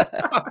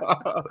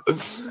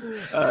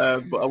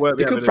 But I won't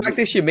be. You could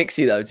practice your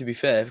mixie though. To be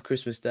fair, for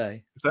Christmas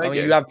Day.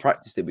 You have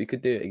practiced it, but you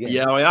could do it again.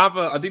 Yeah, I have.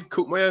 I did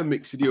cook my own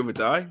mixie the other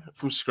day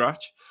from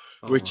scratch.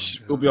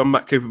 Which will be on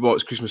Matt Cooper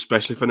White's Christmas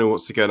special if anyone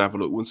wants to go and have a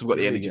look once I've got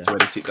the energy to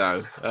edit it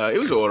down. It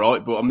was all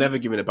right, but I'm never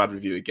giving a bad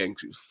review again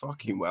because it was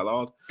fucking well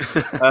hard.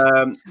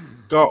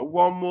 Got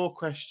one more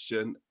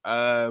question.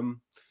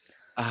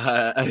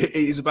 It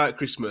is about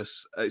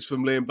Christmas. It's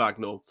from Liam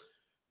Bagnall.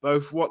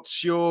 Both,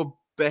 what's your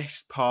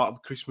best part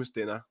of Christmas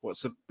dinner?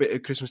 What's a bit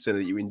of Christmas dinner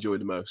that you enjoy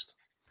the most?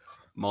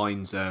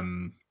 Mine's, I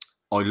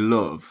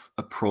love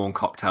a prawn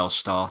cocktail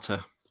starter.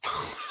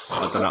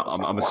 I don't know.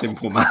 I'm a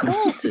simple man.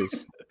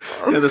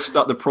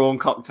 The prawn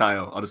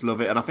cocktail. I just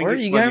love it, and I think where are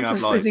you going for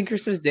flipping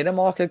Christmas dinner,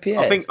 Marco Pierce?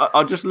 I think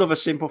I just love a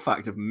simple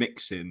fact of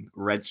mixing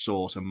red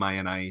sauce and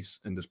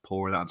mayonnaise and just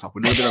pouring that on top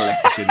with a little bit of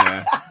lettuce in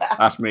there.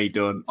 That's me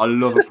done. I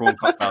love a prawn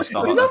cocktail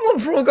starter. Is that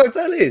what prawn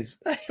cocktail is?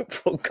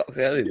 Prawn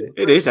cocktail is it?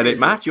 It is, isn't it,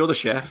 Matt? You're the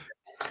chef.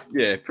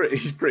 Yeah,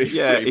 pretty.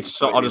 Yeah, it's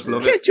so. I just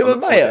love it. Ketchup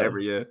and mayo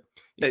every year.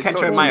 It's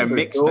ketchup like and mayo cheese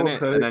mixed, sauce, isn't it?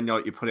 isn't And it?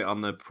 then you put it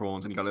on the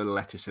prawns and you got a little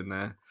lettuce in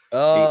there. Eat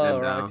Oh,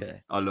 them right, down.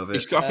 okay. I love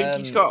it. I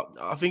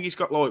think he's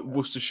got like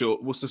Worcester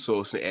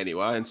sauce in it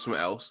anyway, and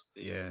something else.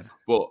 Yeah.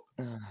 But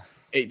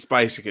it's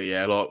basically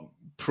like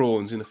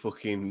prawns in a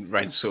fucking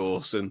red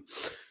sauce and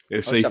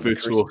seafood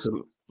sauce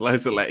and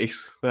loads of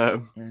lettuce. Fair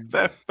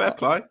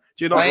play.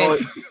 Do you not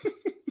like?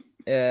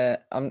 Yeah,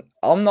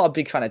 I'm not a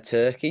big fan of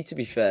turkey, to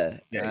be fair.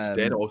 Yeah, it's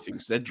dead. I think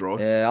it's dead dry.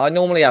 Yeah, I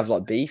normally have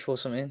like beef or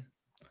something.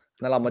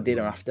 And I like my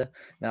dinner after.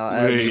 No,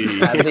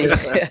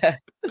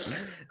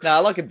 no, I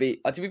like a beef.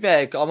 To be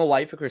fair, I'm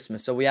away for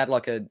Christmas, so we had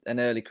like an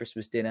early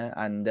Christmas dinner,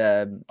 and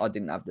I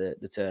didn't have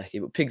the turkey.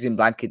 But pigs in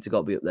blankets have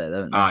got to be up there,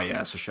 don't they? Ah,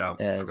 yeah, it's a shout.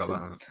 Yeah, Forgot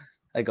about that.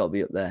 They got to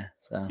be up there.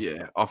 So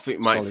Yeah, I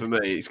think, mate, for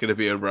me, it's going to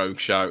be a rogue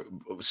shout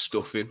of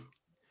stuffing.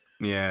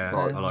 Yeah,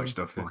 I like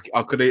stuffing.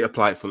 I could eat a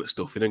plate full of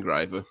stuffing and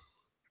gravy.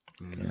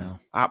 Yeah,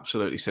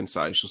 Absolutely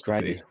sensational stuff.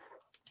 Gravy.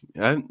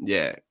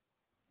 Yeah.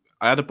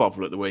 I had a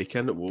bovril at the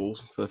weekend at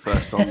Wolves for the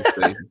first time this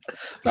season.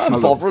 Not a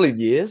bovril in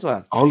years,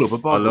 man. I love a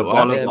bovril.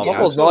 I love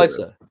Bovril's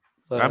nicer.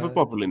 I have a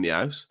bovril in the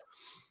house.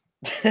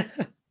 A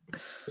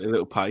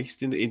little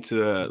paste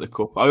into the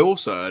cup. I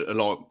also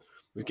like.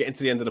 We're getting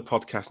to the end of the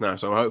podcast now,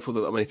 so I'm hopeful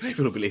that not many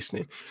people will be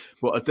listening.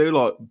 But I do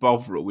like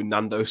bovril with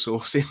Nando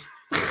sauce in.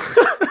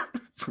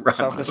 It's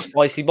like a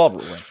spicy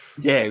bovril.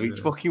 Yeah,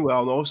 it's fucking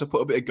well nice. I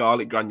put a bit of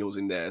garlic granules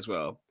in there as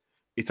well.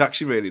 It's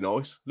actually really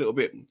nice. A little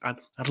bit, add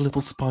a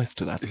little spice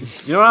to that.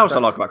 You know what else I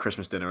like about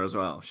Christmas dinner as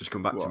well? It's just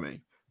come back to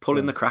me.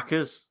 Pulling the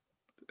crackers.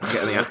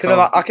 Getting the hat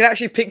on. I can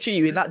actually picture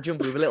you in that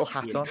jumper with a little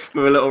hat on.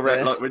 With a little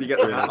red, like when you get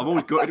the I'm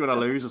always gutted when I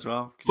lose as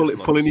well.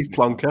 Pulling his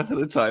plonker at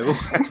the table.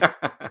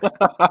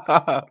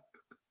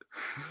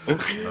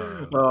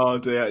 Oh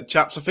dear,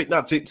 chaps! I think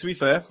that's it. To be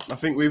fair, I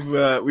think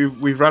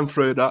we've ran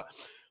through that.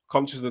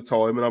 Conscious of the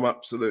time, and I'm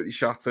absolutely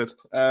shattered.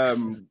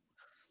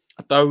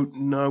 I don't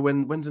know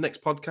when's the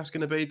next podcast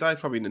going to be, Dave.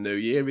 Probably in the new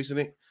year, isn't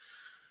it?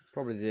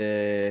 Probably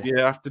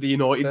after the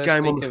United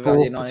game on the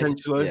 4th,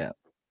 potentially.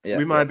 Yeah,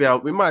 we might be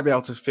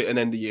able to fit an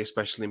end of year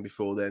special in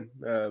before then.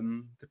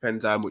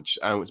 Depends how much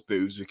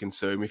booze we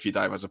consume. If your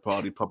Dave has a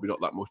party, probably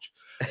not that much.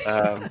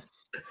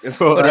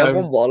 But I have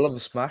one bottle and I'm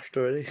smashed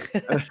already.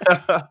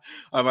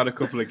 I've had a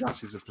couple of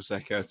glasses of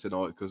Prosecco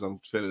tonight because I'm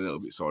feeling a little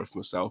bit sorry for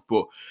myself.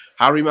 But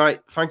Harry, mate,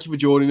 thank you for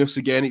joining us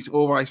again. It's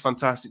always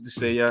fantastic to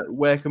see you.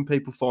 Where can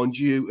people find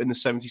you in the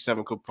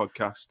 77 Club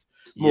podcast?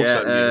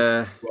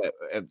 Here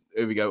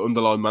we go.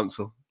 Underline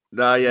Mansell.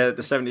 The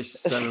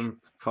 77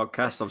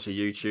 podcast, obviously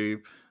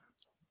YouTube.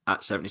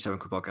 At 77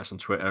 Club Podcast on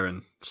Twitter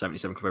and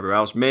 77 Club everywhere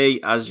else. Me,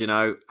 as you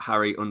know,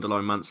 Harry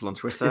 _ Mansell on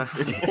Twitter.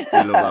 We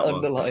love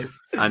that one.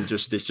 And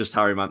it's just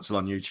Harry Mansell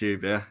on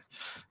YouTube, yeah.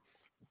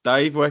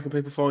 Dave, where can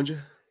people find you?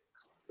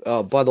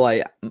 Oh, by the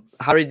way,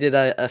 Harry did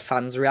a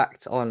fans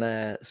react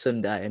on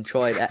Sunday and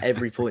tried at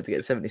every point to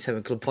get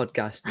 77 Club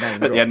Podcast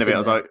name. At the end of it, I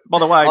was like, by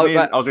the way,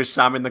 I was with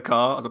Sam in the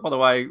car. I was like, by the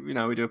way, we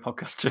do a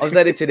podcast too. I was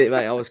editing it,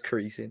 mate. I was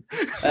creasing.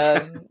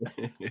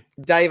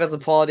 Dave has a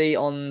party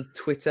on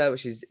Twitter,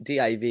 which is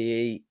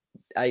DAVEAZZOPARDI.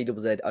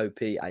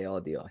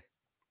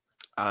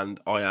 And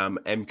I am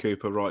M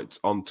Cooper Writes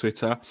on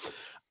Twitter,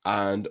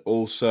 and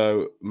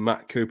also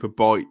Matt Cooper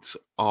Bites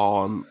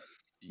on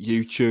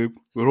YouTube.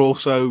 We're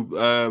also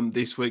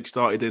this week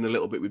started doing a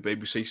little bit with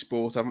BBC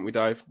Sport, haven't we,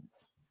 Dave?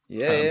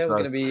 Yeah, we're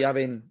going to be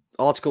having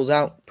articles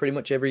out pretty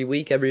much every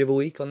other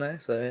week on there.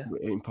 So yeah,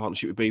 in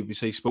partnership with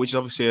BBC Sport, which is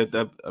obviously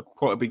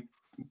quite a big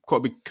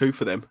coup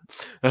for them.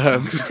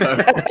 And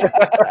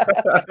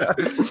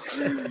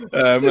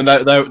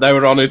they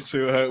were honoured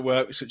to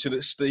work with such an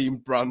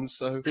esteemed brand.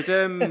 So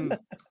I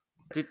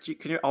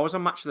was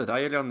on Match of the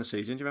Day earlier on the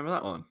season. Do you remember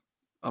that one?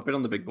 I've been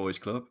on the Big Boys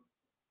Club.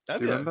 Do you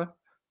remember?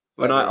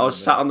 When I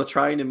was sat on the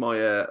train in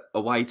my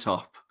away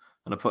top,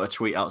 and I put a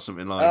tweet out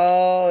something like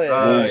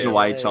Wolves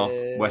away top,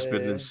 West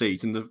Midlands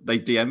seat, and they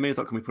DM'd me. I was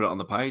like, can we put it on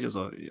the page? I was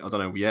like, I don't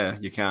know. Yeah,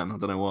 you can. I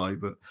don't know why,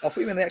 but I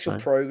thought you meant the actual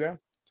program.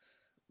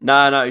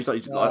 No, he's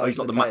like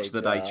the Match of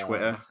the Day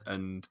Twitter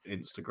and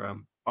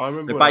Instagram. I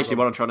remember. So basically,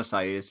 what I'm trying to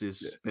say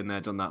is been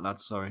there, done that,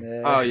 lads. Sorry.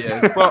 Yeah. Oh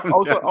yeah. Well,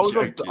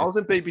 I was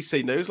in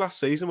BBC News last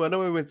season when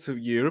we went to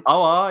Europe.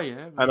 Oh,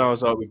 yeah. And I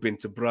was like, we've been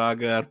to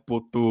Braga,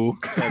 Porto.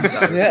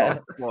 Yeah.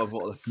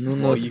 What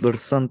no Espírito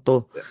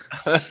Santo.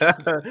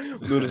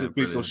 No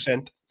Espírito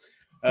Santo.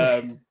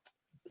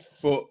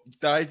 But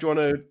Dave, do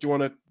you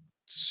wanna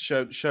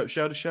show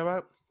the show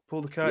out?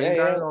 Pull the curtain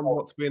down on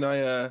what's been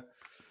a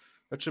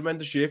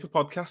tremendous year for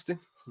podcasting.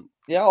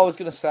 Yeah, I was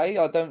going to say,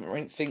 I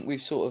don't think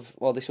we've this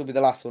will be the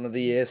last one of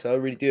the year, so I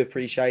really do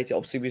appreciate it.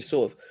 Obviously,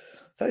 so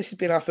this has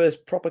been our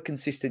first proper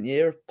consistent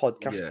year of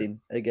podcasting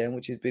again,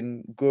 which has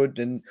been good.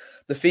 And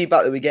the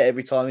feedback that we get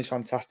every time is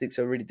fantastic,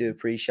 so I really do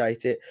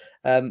appreciate it.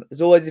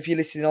 As always, if you're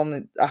listening on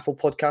the Apple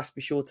Podcast,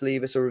 be sure to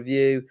leave us a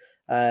review.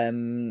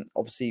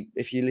 Obviously,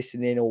 if you're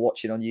listening or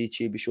watching on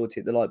YouTube, be sure to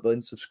hit the like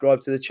button,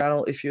 subscribe to the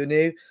channel if you're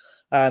new.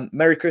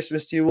 Merry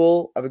Christmas to you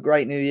all. Have a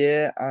great new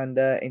year. And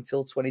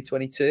until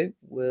 2022,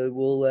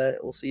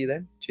 we'll see you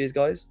then. Cheers,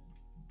 guys.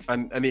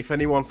 And if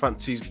anyone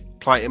fancies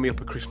plating me up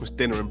a Christmas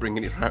dinner and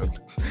bringing it round,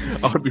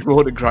 I'd be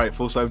more than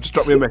grateful. So just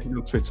drop me a message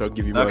on Twitter. I'll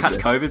give you. I'll catch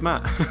COVID,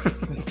 Matt.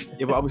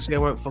 Yeah, but obviously I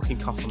won't fucking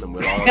cough on them,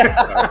 will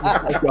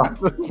I?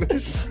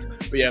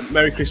 But yeah,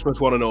 Merry Christmas,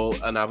 one and all,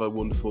 and have a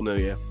wonderful New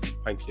Year.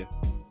 Thank you.